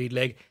stomp to the lead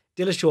leg.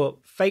 Dillashaw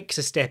fakes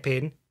a step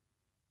in,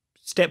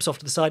 steps off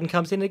to the side and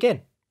comes in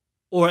again.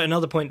 Or at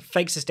another point,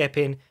 fakes a step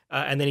in,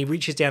 and then he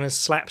reaches down and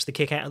slaps the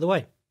kick out of the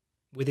way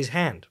with his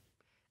hand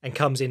and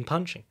comes in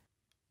punching.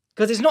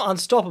 Because it's not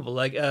unstoppable.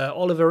 Like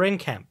Oliver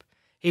Enkamp,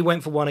 he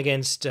went for one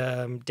against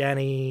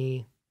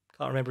Danny,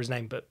 can't remember his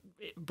name, but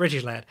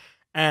British lad,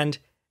 and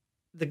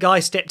the guy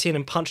stepped in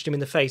and punched him in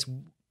the face,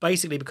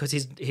 basically because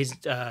his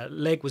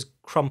leg was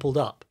crumpled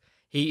up.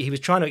 He was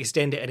trying to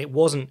extend it, and it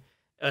wasn't.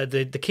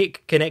 The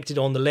kick connected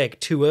on the leg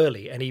too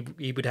early, and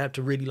he would have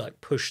to really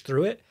like push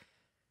through it.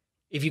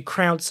 If you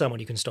crowd someone,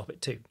 you can stop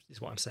it too,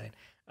 is what I'm saying.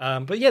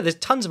 But yeah, there's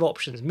tons of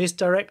options.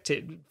 Misdirect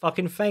it,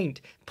 fucking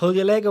feint, pull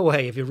your leg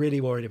away if you're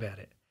really worried about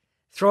it.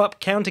 Throw up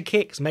counter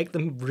kicks, make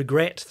them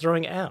regret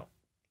throwing it out.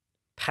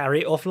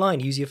 Parry it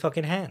offline, use your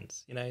fucking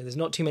hands. You know, there's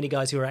not too many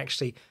guys who are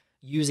actually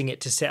using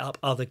it to set up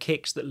other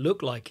kicks that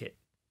look like it.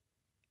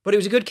 But it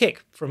was a good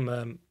kick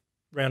from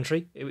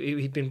Rountree.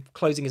 He'd been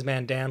closing his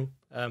man down,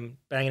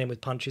 banging him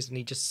with punches, and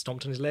he just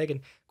stomped on his leg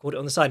and caught it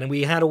on the side. And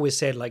we had always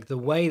said, like, the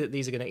way that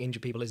these are going to injure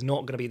people is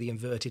not going to be the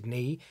inverted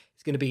knee.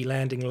 It's going to be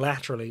landing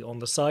laterally on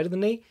the side of the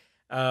knee.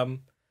 And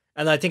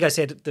I think I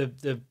said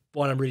the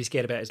one I'm really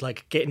scared about is,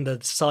 like, getting the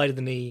side of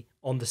the knee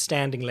on the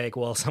standing leg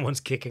while someone's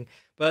kicking.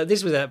 But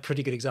this was a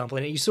pretty good example.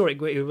 And you saw it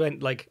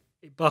went, like,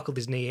 it buckled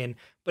his knee in.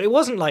 But it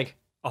wasn't, like,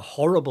 a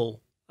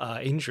horrible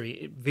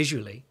injury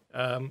visually.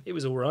 It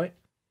was all right.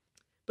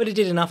 But it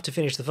did enough to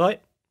finish the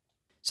fight.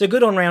 So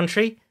good on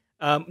Rountree.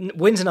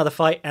 Wins another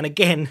fight, and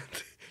again,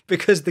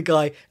 because the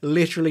guy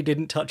literally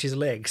didn't touch his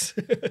legs.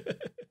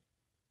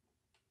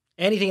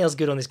 Anything else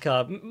good on this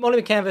card?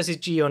 Molly McCann versus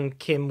Ji-yeon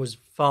Kim was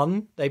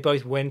fun. They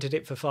both went at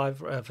it for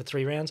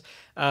 3 rounds.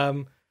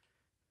 Wasn't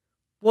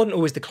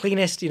always the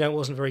cleanest, it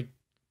wasn't a very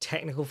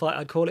technical fight,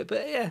 I'd call it.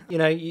 But yeah,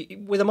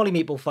 with a Molly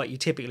Meatball fight, you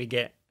typically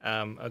get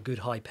a good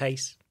high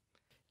pace.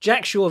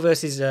 Jack Shaw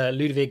versus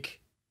Ludwig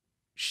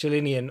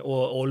Shaolin,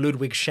 or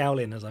Ludwig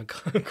Shaolin, as I'm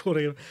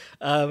calling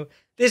him.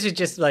 This was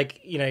just like,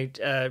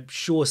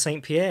 Shaw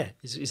St. Pierre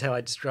is how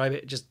I describe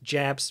it. Just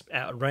jabs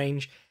out of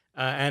range.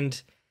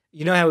 And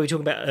you know how we were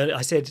talking about,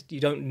 I said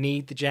you don't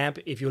need the jab.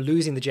 If you're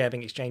losing the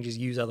jabbing exchanges,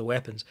 use other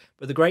weapons.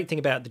 But the great thing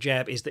about the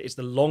jab is that it's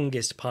the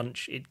longest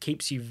punch. It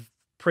keeps you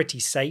pretty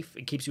safe.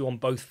 It keeps you on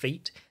both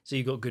feet, so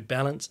you've got good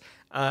balance.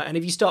 And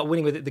if you start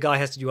winning with it, the guy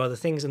has to do other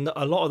things, and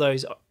a lot of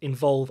those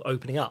involve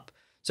opening up.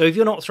 So if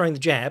you're not throwing the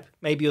jab,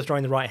 maybe you're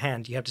throwing the right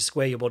hand. You have to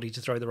square your body to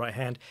throw the right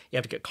hand. You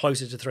have to get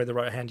closer to throw the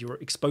right hand. You're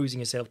exposing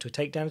yourself to a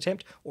takedown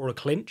attempt or a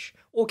clinch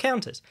or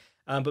counters,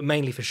 but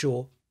mainly for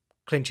sure,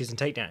 clinches and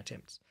takedown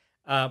attempts.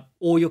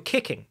 Or you're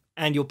kicking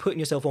and you're putting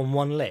yourself on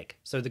one leg.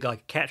 So the guy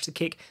could catch the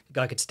kick, the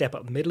guy could step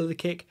up the middle of the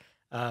kick,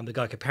 the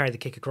guy could parry the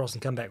kick across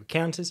and come back with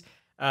counters.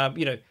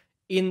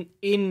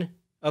 In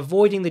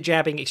avoiding the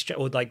jabbing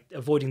or like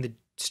avoiding the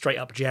straight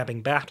up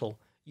jabbing battle,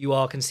 you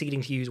are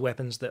conceding to use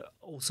weapons that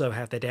also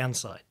have their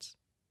downsides.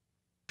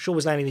 Shaw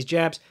was landing these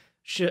jabs.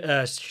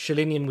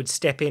 Shaolin would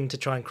step in to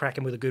try and crack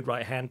him with a good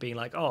right hand, being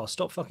like, oh,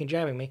 stop fucking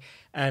jabbing me.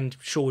 And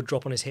Shaw would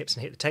drop on his hips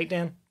and hit the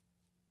takedown.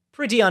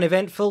 Pretty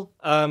uneventful.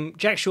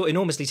 Jack Shaw,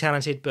 enormously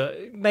talented,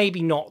 but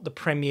maybe not the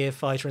premier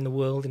fighter in the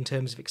world in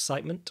terms of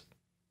excitement.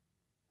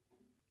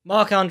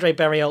 Marc-Andre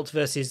Barriault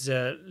versus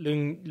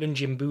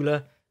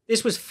Lungiambula.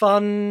 This was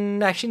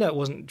fun. Actually, no, it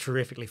wasn't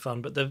terrifically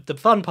fun, but the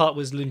fun part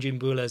was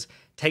Lungiambula's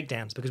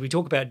takedowns, because we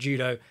talk about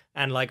judo,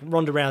 and like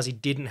Ronda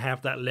Rousey didn't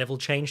have that level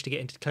change to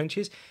get into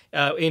clinches.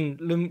 In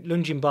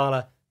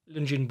Lungiambula,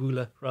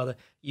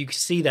 you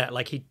see that,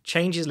 like, he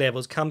changes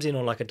levels, comes in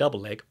on like a double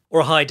leg,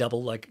 or a high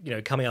double, like,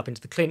 coming up into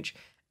the clinch,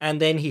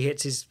 and then he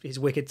hits his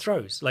wicked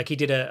throws. Like, he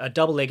did a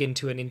double leg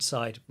into an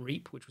inside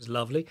reap, which was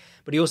lovely,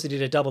 but he also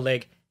did a double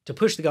leg to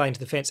push the guy into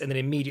the fence and then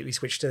immediately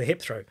switch to the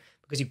hip throw,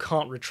 because you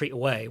can't retreat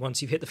away once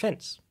you've hit the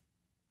fence.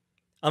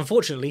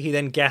 Unfortunately, he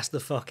then gassed the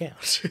fuck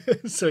out,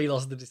 so he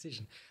lost the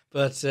decision.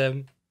 But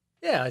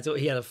yeah, I thought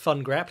he had a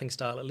fun grappling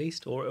style at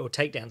least, or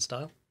takedown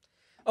style.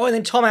 Oh, and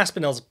then Tom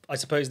Aspinall's, I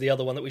suppose, the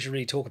other one that we should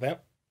really talk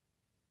about,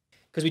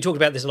 because we talked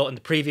about this a lot in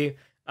the preview.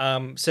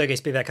 Sergey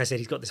Spivak, I said,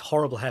 he's got this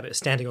horrible habit of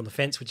standing on the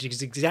fence, which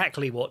is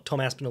exactly what Tom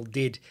Aspinall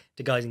did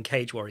to guys in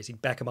Cage Warriors.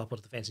 He'd back him up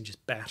onto the fence and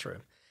just batter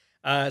him.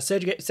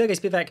 Sergey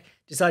Spivak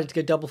decided to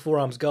go double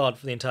forearms guard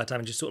for the entire time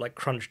and just sort of like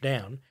crunch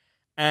down.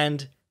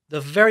 And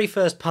the very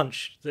first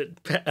punch that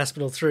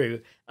Aspinall threw,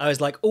 I was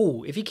like,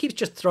 oh, if he keeps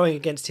just throwing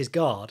against his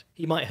guard,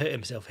 he might hurt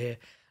himself here.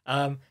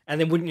 And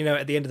then wouldn't you know,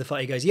 at the end of the fight,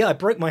 he goes, yeah, I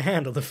broke my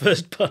hand on the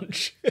first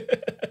punch.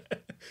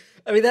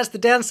 I mean, that's the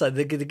downside.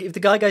 If the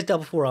guy goes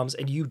double forearms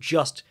and you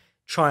just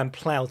try and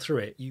plow through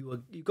it,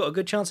 you've got a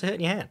good chance of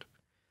hurting your hand.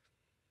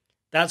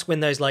 That's when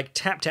those like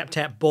tap, tap,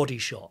 tap body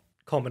shot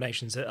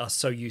combinations are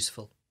so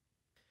useful.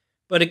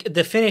 But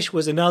the finish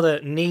was another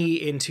knee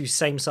into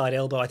same-side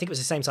elbow. I think it was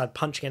the same-side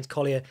punch against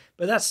Collier,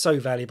 but that's so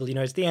valuable.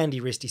 It's the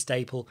Andy Risty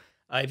staple.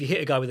 If you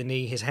hit a guy with a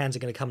knee, his hands are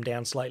going to come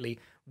down slightly,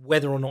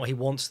 whether or not he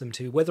wants them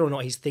to, whether or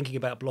not he's thinking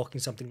about blocking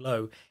something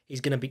low.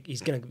 He's going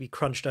to be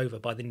crunched over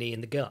by the knee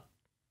in the gut,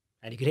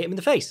 and you can hit him in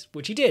the face,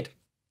 which he did.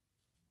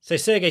 So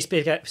Sergey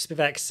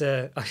Spivak's.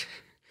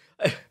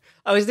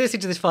 I was listening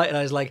to this fight and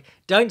I was like,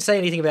 don't say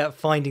anything about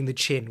finding the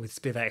chin with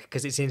Spivak,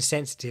 because it's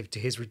insensitive to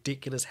his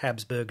ridiculous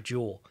Habsburg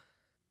jaw.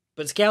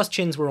 But Scouse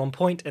chins were on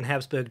point and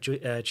Habsburg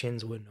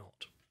chins were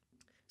not.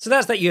 So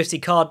that's that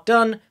UFC card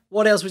done.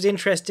 What else was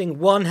interesting?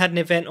 One had an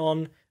event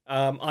on.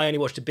 I only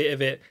watched a bit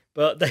of it,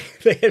 but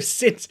they have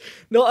since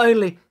not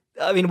only...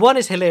 I mean, one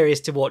is hilarious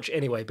to watch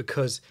anyway,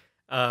 because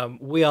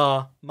we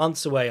are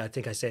months away, I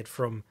think I said,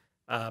 from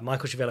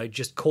Michael Chiavello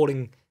just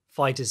calling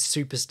fighters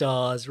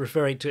superstars,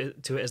 referring to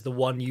it as the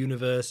one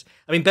universe.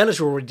 I mean, Bellator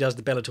already does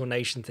the Bellator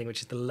Nation thing,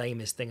 which is the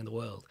lamest thing in the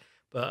world.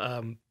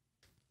 But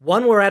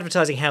one were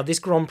advertising how this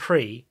Grand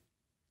Prix,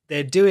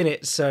 they're doing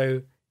it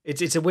so...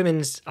 It's a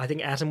women's, I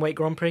think, atomweight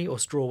Grand Prix or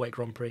strawweight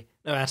Grand Prix.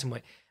 No,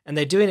 atomweight. And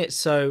they're doing it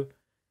so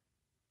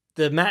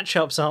the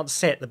matchups aren't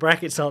set, the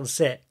brackets aren't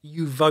set.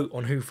 You vote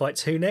on who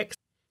fights who next.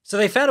 So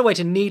they found a way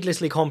to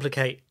needlessly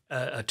complicate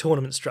a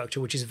tournament structure,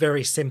 which is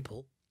very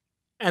simple.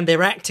 And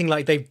they're acting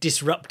like they've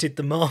disrupted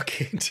the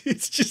market.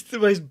 It's just the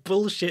most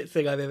bullshit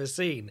thing I've ever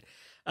seen.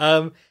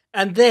 And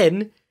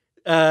then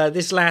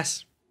this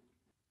lass,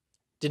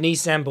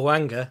 Denise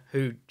Zamboanga,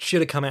 who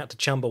should have come out to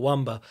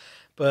Chumbawamba,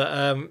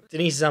 but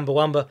Denise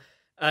Zamboanga,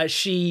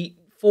 she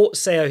fought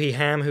Seohee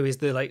Ham, who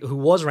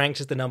was ranked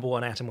as the number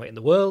one atomweight in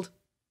the world,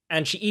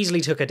 and she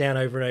easily took her down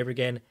over and over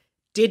again.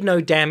 Did no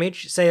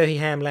damage. Seohee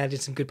Ham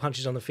landed some good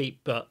punches on the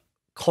feet, but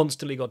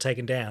constantly got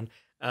taken down.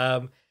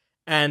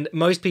 And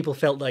most people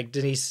felt like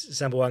Denise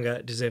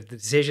Zamboanga deserved the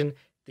decision.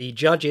 The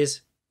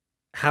judges,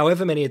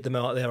 however many of them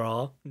there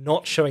are,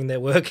 not showing their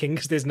working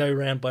because there's no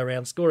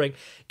round-by-round scoring,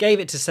 gave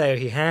it to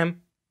Seohee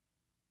Ham.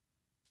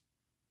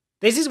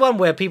 This is one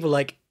where people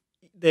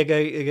they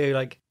go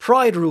like,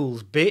 pride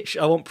rules, bitch.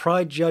 I want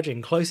pride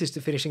judging, closest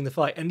to finishing the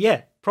fight. And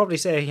yeah, probably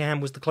Seohee Ham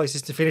was the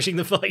closest to finishing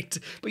the fight.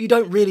 But you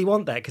don't really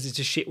want that because it's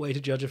a shit way to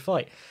judge a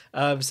fight.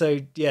 So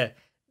yeah,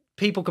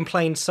 people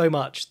complained so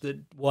much that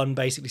one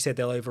basically said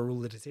they'll overrule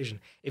the decision.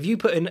 If you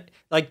put in,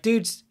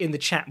 dudes in the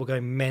chat were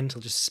going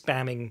mental, just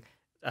spamming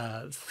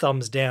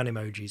thumbs down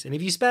emojis. And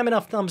if you spam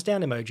enough thumbs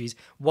down emojis,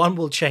 one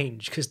will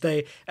change, because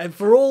and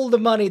for all the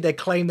money they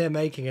claim they're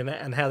making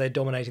and how they're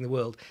dominating the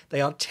world,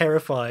 they are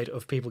terrified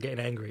of people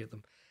getting angry at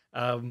them.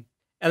 And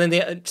then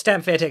the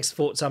Stamp Fairtex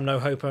fought some no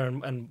hoper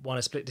and won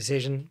a split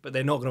decision, but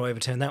they're not going to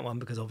overturn that one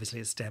because obviously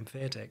it's Stamp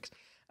Fairtex.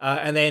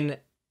 And then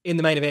in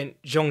the main event,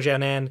 Zhong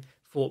Jianan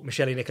fought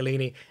Michele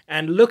Nicolini.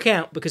 And look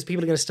out, because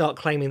people are going to start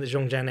claiming that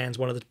Zhong Jianan's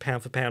one of the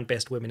pound-for-pound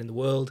best women in the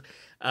world.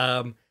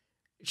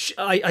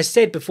 I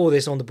said before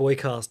this on the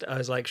Boycast, I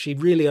was like, she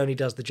really only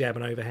does the jab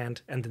and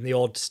overhand and then the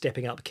odd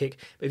stepping up kick.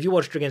 But if you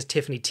watched her against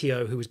Tiffany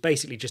Teo, who was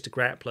basically just a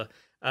grappler,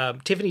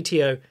 Tiffany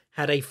Teo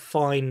had a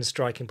fine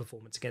striking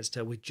performance against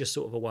her with just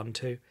sort of a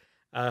 1-2.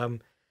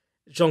 Zhong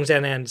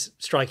Jianan's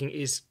striking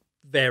is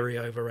very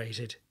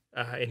overrated,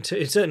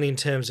 certainly in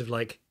terms of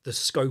the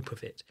scope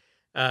of it.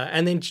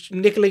 And then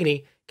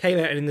Nicolini came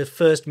out and in the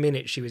first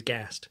minute she was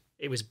gassed.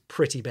 It was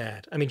pretty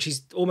bad. I mean,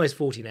 she's almost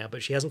 40 now,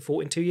 but she hasn't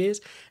fought in 2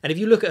 years. And if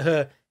you look at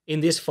her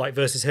in this fight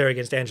versus her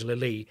against Angela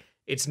Lee,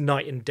 it's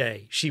night and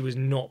day. She was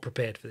not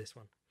prepared for this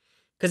one.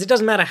 Because it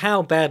doesn't matter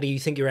how badly you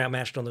think you're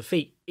outmatched on the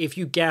feet. If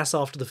you gas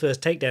after the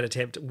first takedown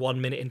attempt 1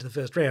 minute into the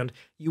first round,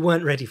 you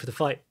weren't ready for the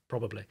fight,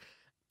 probably.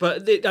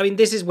 But,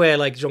 this is where,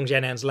 Zhong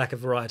Jianan's lack of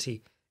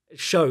variety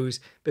shows,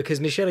 because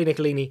Michele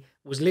Nicolini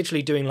was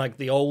literally doing,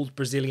 the old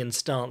Brazilian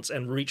stance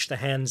and reach the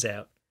hands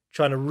out,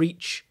 trying to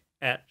reach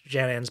at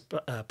Jianan's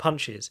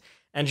punches,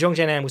 and Zhong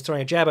Jianan was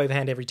throwing a jab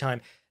overhand every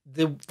time.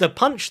 The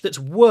punch that's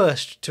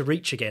worst to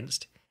reach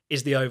against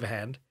is the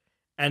overhand,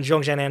 and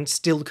Zhong Jianan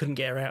still couldn't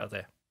get her out of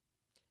there.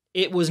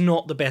 It was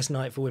not the best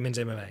night for women's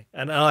MMA,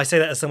 and I say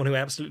that as someone who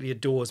absolutely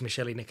adores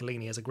Michele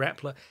Nicolini as a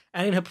grappler,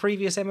 and in her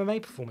previous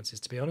MMA performances,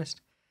 to be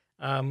honest.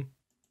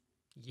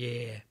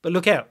 Yeah, but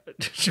look out.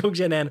 Zhong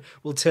Jianan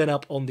will turn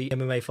up on the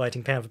MMA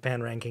fighting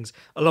pound-for-pound rankings,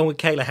 along with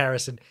Kayla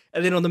Harrison.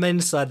 And then on the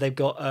men's side, they've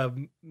got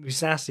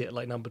Musashi at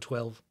number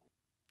 12,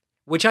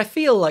 which I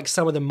feel like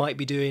some of them might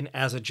be doing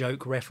as a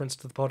joke reference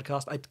to the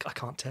podcast. I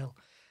can't tell.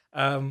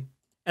 And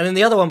then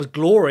the other one was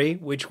Glory,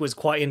 which was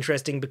quite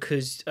interesting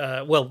because,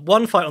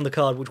 one fight on the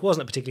card, which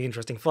wasn't a particularly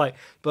interesting fight,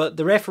 but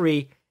the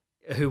referee,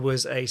 who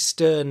was a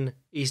stern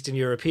Eastern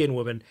European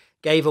woman,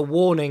 gave a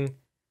warning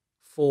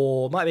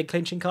might have been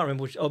clinching, can't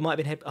remember which, or might have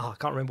been head, I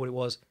can't remember what it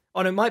was.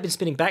 Oh no, it might have been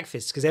spinning back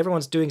fists, because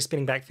everyone's doing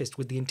spinning back fist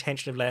with the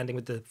intention of landing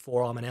with the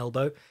forearm and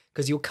elbow,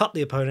 because you'll cut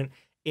the opponent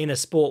in a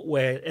sport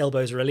where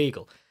elbows are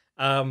illegal.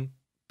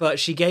 But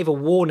she gave a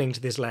warning to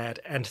this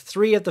lad, and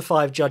 3 of the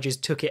 5 judges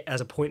took it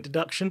as a point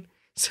deduction.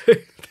 So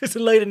there's a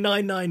load of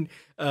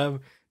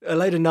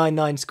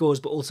 9-9 scores,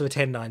 but also a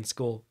 10-9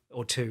 score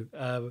or 2.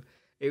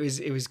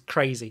 It was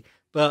crazy.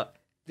 But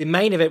the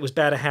main event was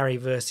Badr Hari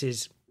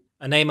versus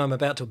a name I'm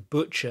about to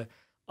butcher,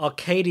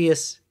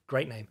 Arkadiusz,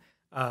 great name,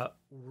 Rozek,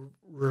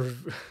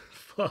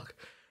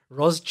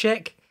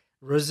 Arkadiusz,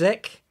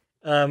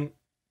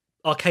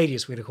 we're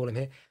going to call him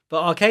here.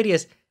 But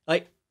Arkadiusz,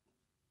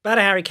 Badr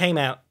Hari came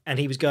out and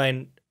he was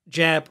going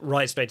jab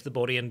right straight to the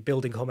body and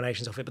building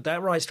combinations off it, but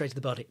that right straight to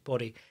the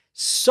body,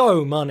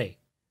 so money.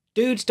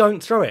 Dudes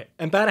don't throw it,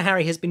 and Badr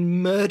Hari has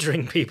been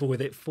murdering people with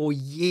it for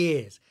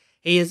years.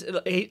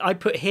 I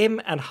put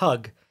him and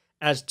Hug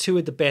as 2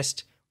 of the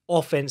best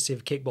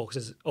offensive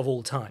kickboxers of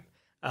all time.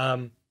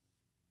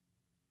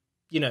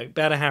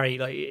 Badr Hari,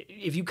 like,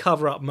 if you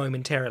cover up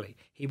momentarily,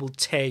 he will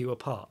tear you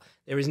apart.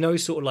 There is no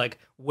sort of like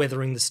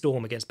weathering the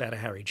storm against Badr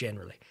Hari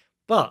generally.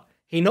 But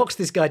he knocks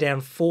this guy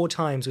down 4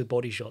 times with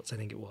body shots, I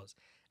think it was.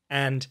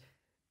 And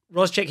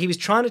Rozcek, he was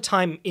trying to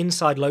time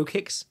inside low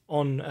kicks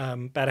on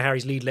Badr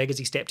Hari's lead leg as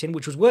he stepped in,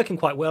 which was working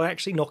quite well,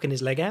 actually, knocking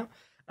his leg out.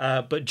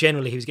 But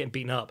generally, he was getting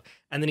beaten up.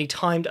 And then he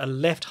timed a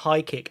left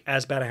high kick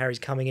as Badr Hari's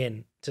coming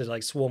in to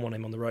like swarm on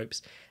him on the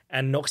ropes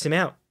and knocks him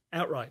out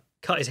outright.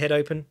 Cut his head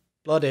open,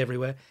 blood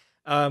everywhere.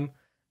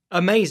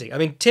 Amazing. I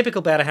mean,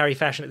 typical Badr Hari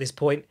fashion at this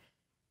point.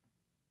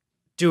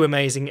 Do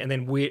amazing and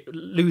then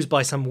lose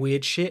by some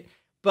weird shit.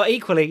 But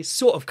equally,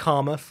 sort of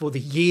karma for the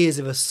years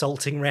of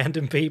assaulting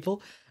random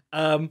people.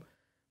 But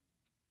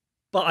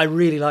I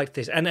really liked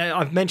this. And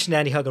I've mentioned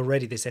Andy Hug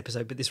already this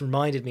episode, but this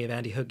reminded me of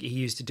Andy Hug. He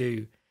used to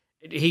do...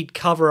 He'd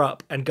cover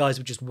up and guys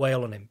would just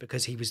wail on him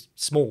because he was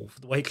small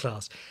for the weight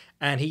class.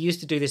 And he used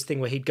to do this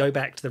thing where he'd go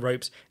back to the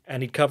ropes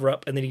and he'd cover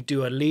up and then he'd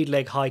do a lead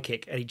leg high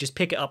kick and he'd just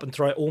pick it up and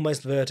throw it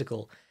almost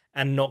vertical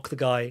and knock the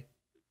guy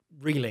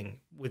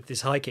reeling with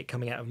this high kick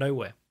coming out of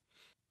nowhere.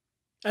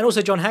 And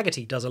also John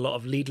Haggerty does a lot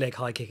of lead leg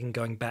high kicking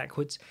going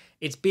backwards.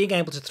 It's being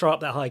able to throw up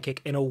that high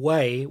kick in a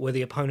way where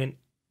the opponent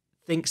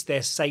thinks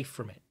they're safe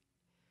from it.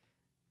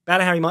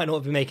 Badr Hari might not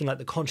have been making like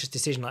the conscious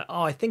decision like,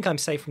 I think I'm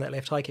safe from that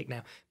left high kick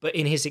now. But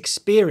in his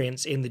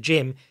experience in the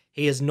gym,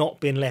 he has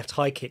not been left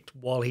high kicked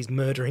while he's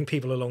murdering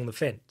people along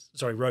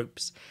the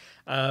ropes.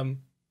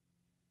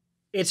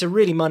 It's a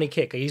really money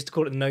kick. I used to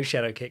call it the no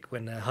shadow kick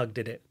when Hug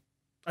did it.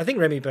 I think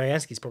Remy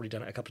Boyansky's probably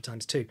done it a couple of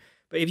times too.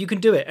 But if you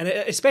can do it, and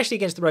especially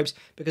against the ropes,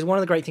 because one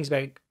of the great things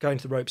about going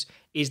to the ropes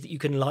is that you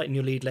can lighten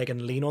your lead leg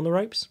and lean on the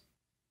ropes.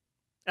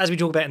 As we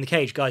talk about in the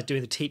cage, guys doing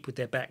the teep with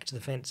their back to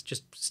the fence.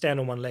 Just stand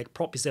on one leg,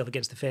 prop yourself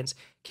against the fence,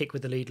 kick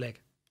with the lead leg.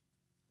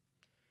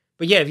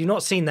 But yeah, if you've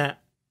not seen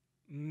that,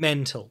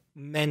 mental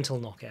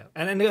knockout.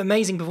 And an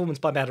amazing performance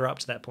by Badr up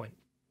to that point.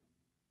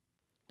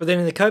 But then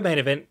in the co-main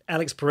event,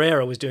 Alex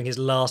Pereira was doing his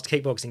last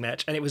kickboxing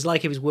match, and it was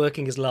like he was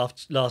working his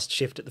last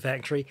shift at the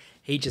factory.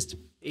 He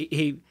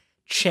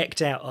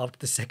checked out after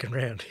the second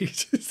round.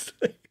 He's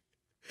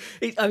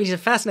a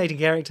fascinating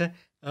character.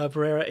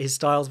 Pereira, his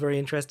style's very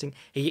interesting.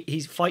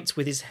 He fights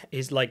with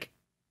his like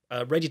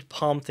ready to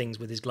palm things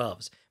with his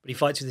gloves, but he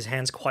fights with his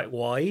hands quite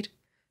wide,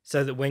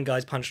 so that when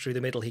guys punch through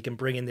the middle, he can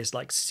bring in this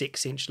like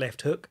 6-inch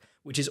left hook,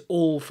 which is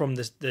all from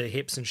the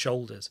hips and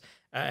shoulders,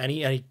 and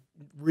he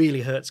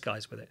really hurts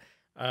guys with it.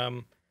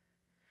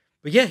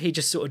 But yeah, he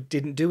just sort of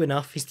didn't do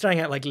enough. He's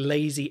throwing out like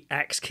lazy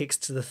axe kicks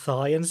to the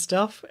thigh and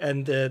stuff,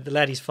 and the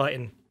lad he's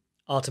fighting,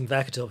 Artem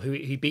Vakatov, who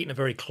he'd beaten a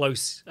very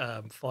close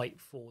fight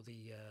for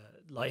the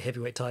light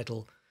heavyweight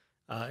title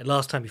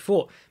last time he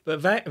fought.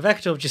 But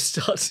Vakatov just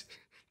starts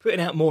putting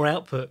out more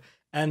output,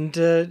 and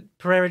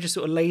Pereira just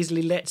sort of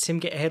lazily lets him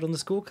get ahead on the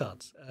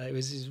scorecards. It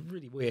was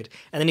really weird.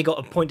 And then he got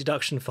a point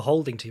deduction for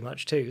holding too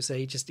much too, so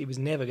he was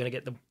never going to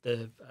get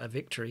the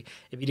victory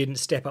if he didn't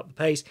step up the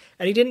pace,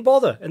 and he didn't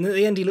bother, and at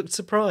the end he looked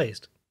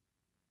surprised.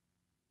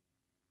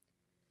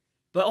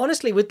 But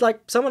honestly, with like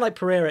someone like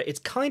Pereira, it's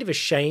kind of a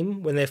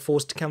shame when they're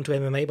forced to come to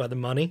MMA by the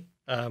money.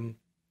 And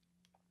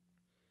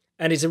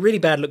it's a really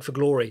bad look for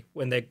Glory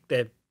when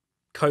their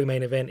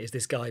co-main event is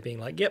this guy being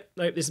like, yep,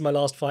 nope, this is my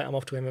last fight, I'm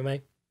off to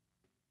MMA.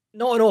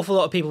 Not an awful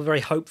lot of people are very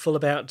hopeful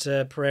about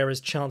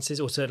Pereira's chances,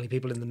 or certainly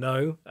people in the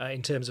know,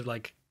 in terms of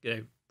like,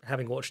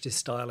 having watched his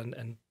style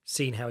and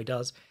seen how he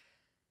does,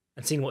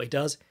 and seen what he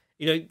does.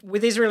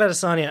 With Israel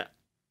Adesanya,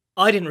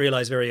 I didn't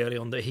realise very early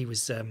on that he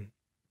was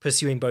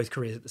pursuing both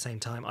careers at the same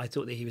time. I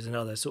thought that he was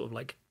another sort of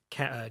like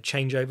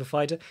changeover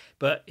fighter,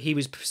 but he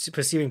was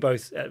pursuing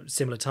both at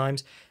similar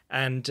times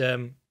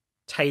and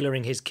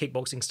tailoring his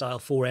kickboxing style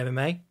for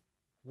MMA.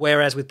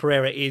 Whereas with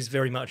Pereira is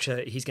very much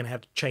he's going to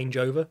have to change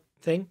over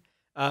thing.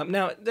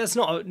 Now, that's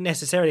not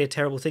necessarily a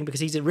terrible thing because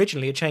he's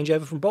originally a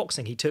changeover from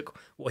boxing. He took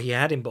what he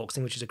had in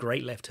boxing, which is a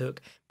great left hook,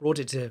 brought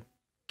it to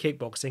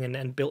kickboxing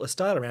and built a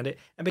style around it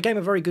and became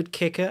a very good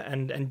kicker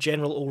and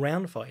general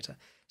all-round fighter.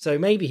 So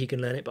maybe he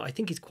can learn it, but I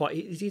think he's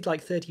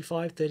like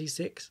 35,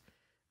 36.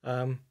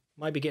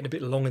 Might be getting a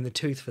bit long in the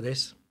tooth for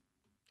this.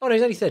 Oh no,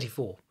 he's only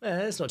 34.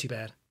 That's not too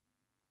bad.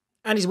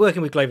 And he's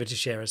working with Glover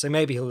Teixeira, so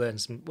maybe he'll learn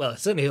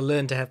certainly he'll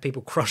learn to have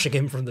people crushing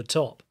him from the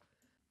top.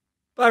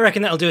 But I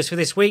reckon that'll do us for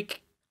this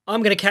week.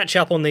 I'm going to catch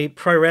up on the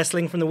pro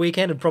wrestling from the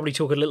weekend and probably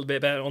talk a little bit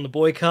about it on the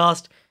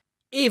Boycast.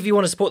 If you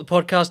want to support the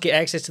podcast, get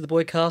access to the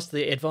Boycast,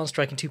 the Advanced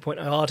Striking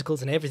 2.0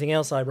 articles and everything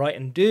else I write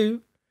and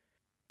do,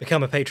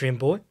 become a Patreon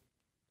boy.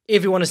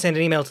 If you want to send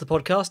an email to the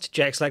podcast,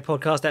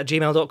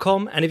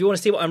 jackslackpodcast@gmail.com. And if you want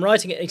to see what I'm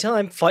writing at any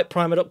time,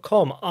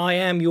 fightprimer.com. I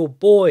am your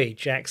boy,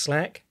 Jack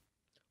Slack.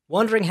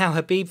 Wondering how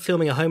Habib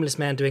filming a homeless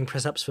man doing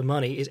press-ups for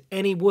money is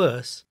any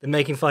worse than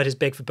making fighters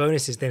beg for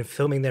bonuses, then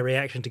filming their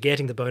reaction to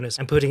getting the bonus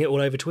and putting it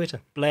all over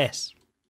Twitter. Bless.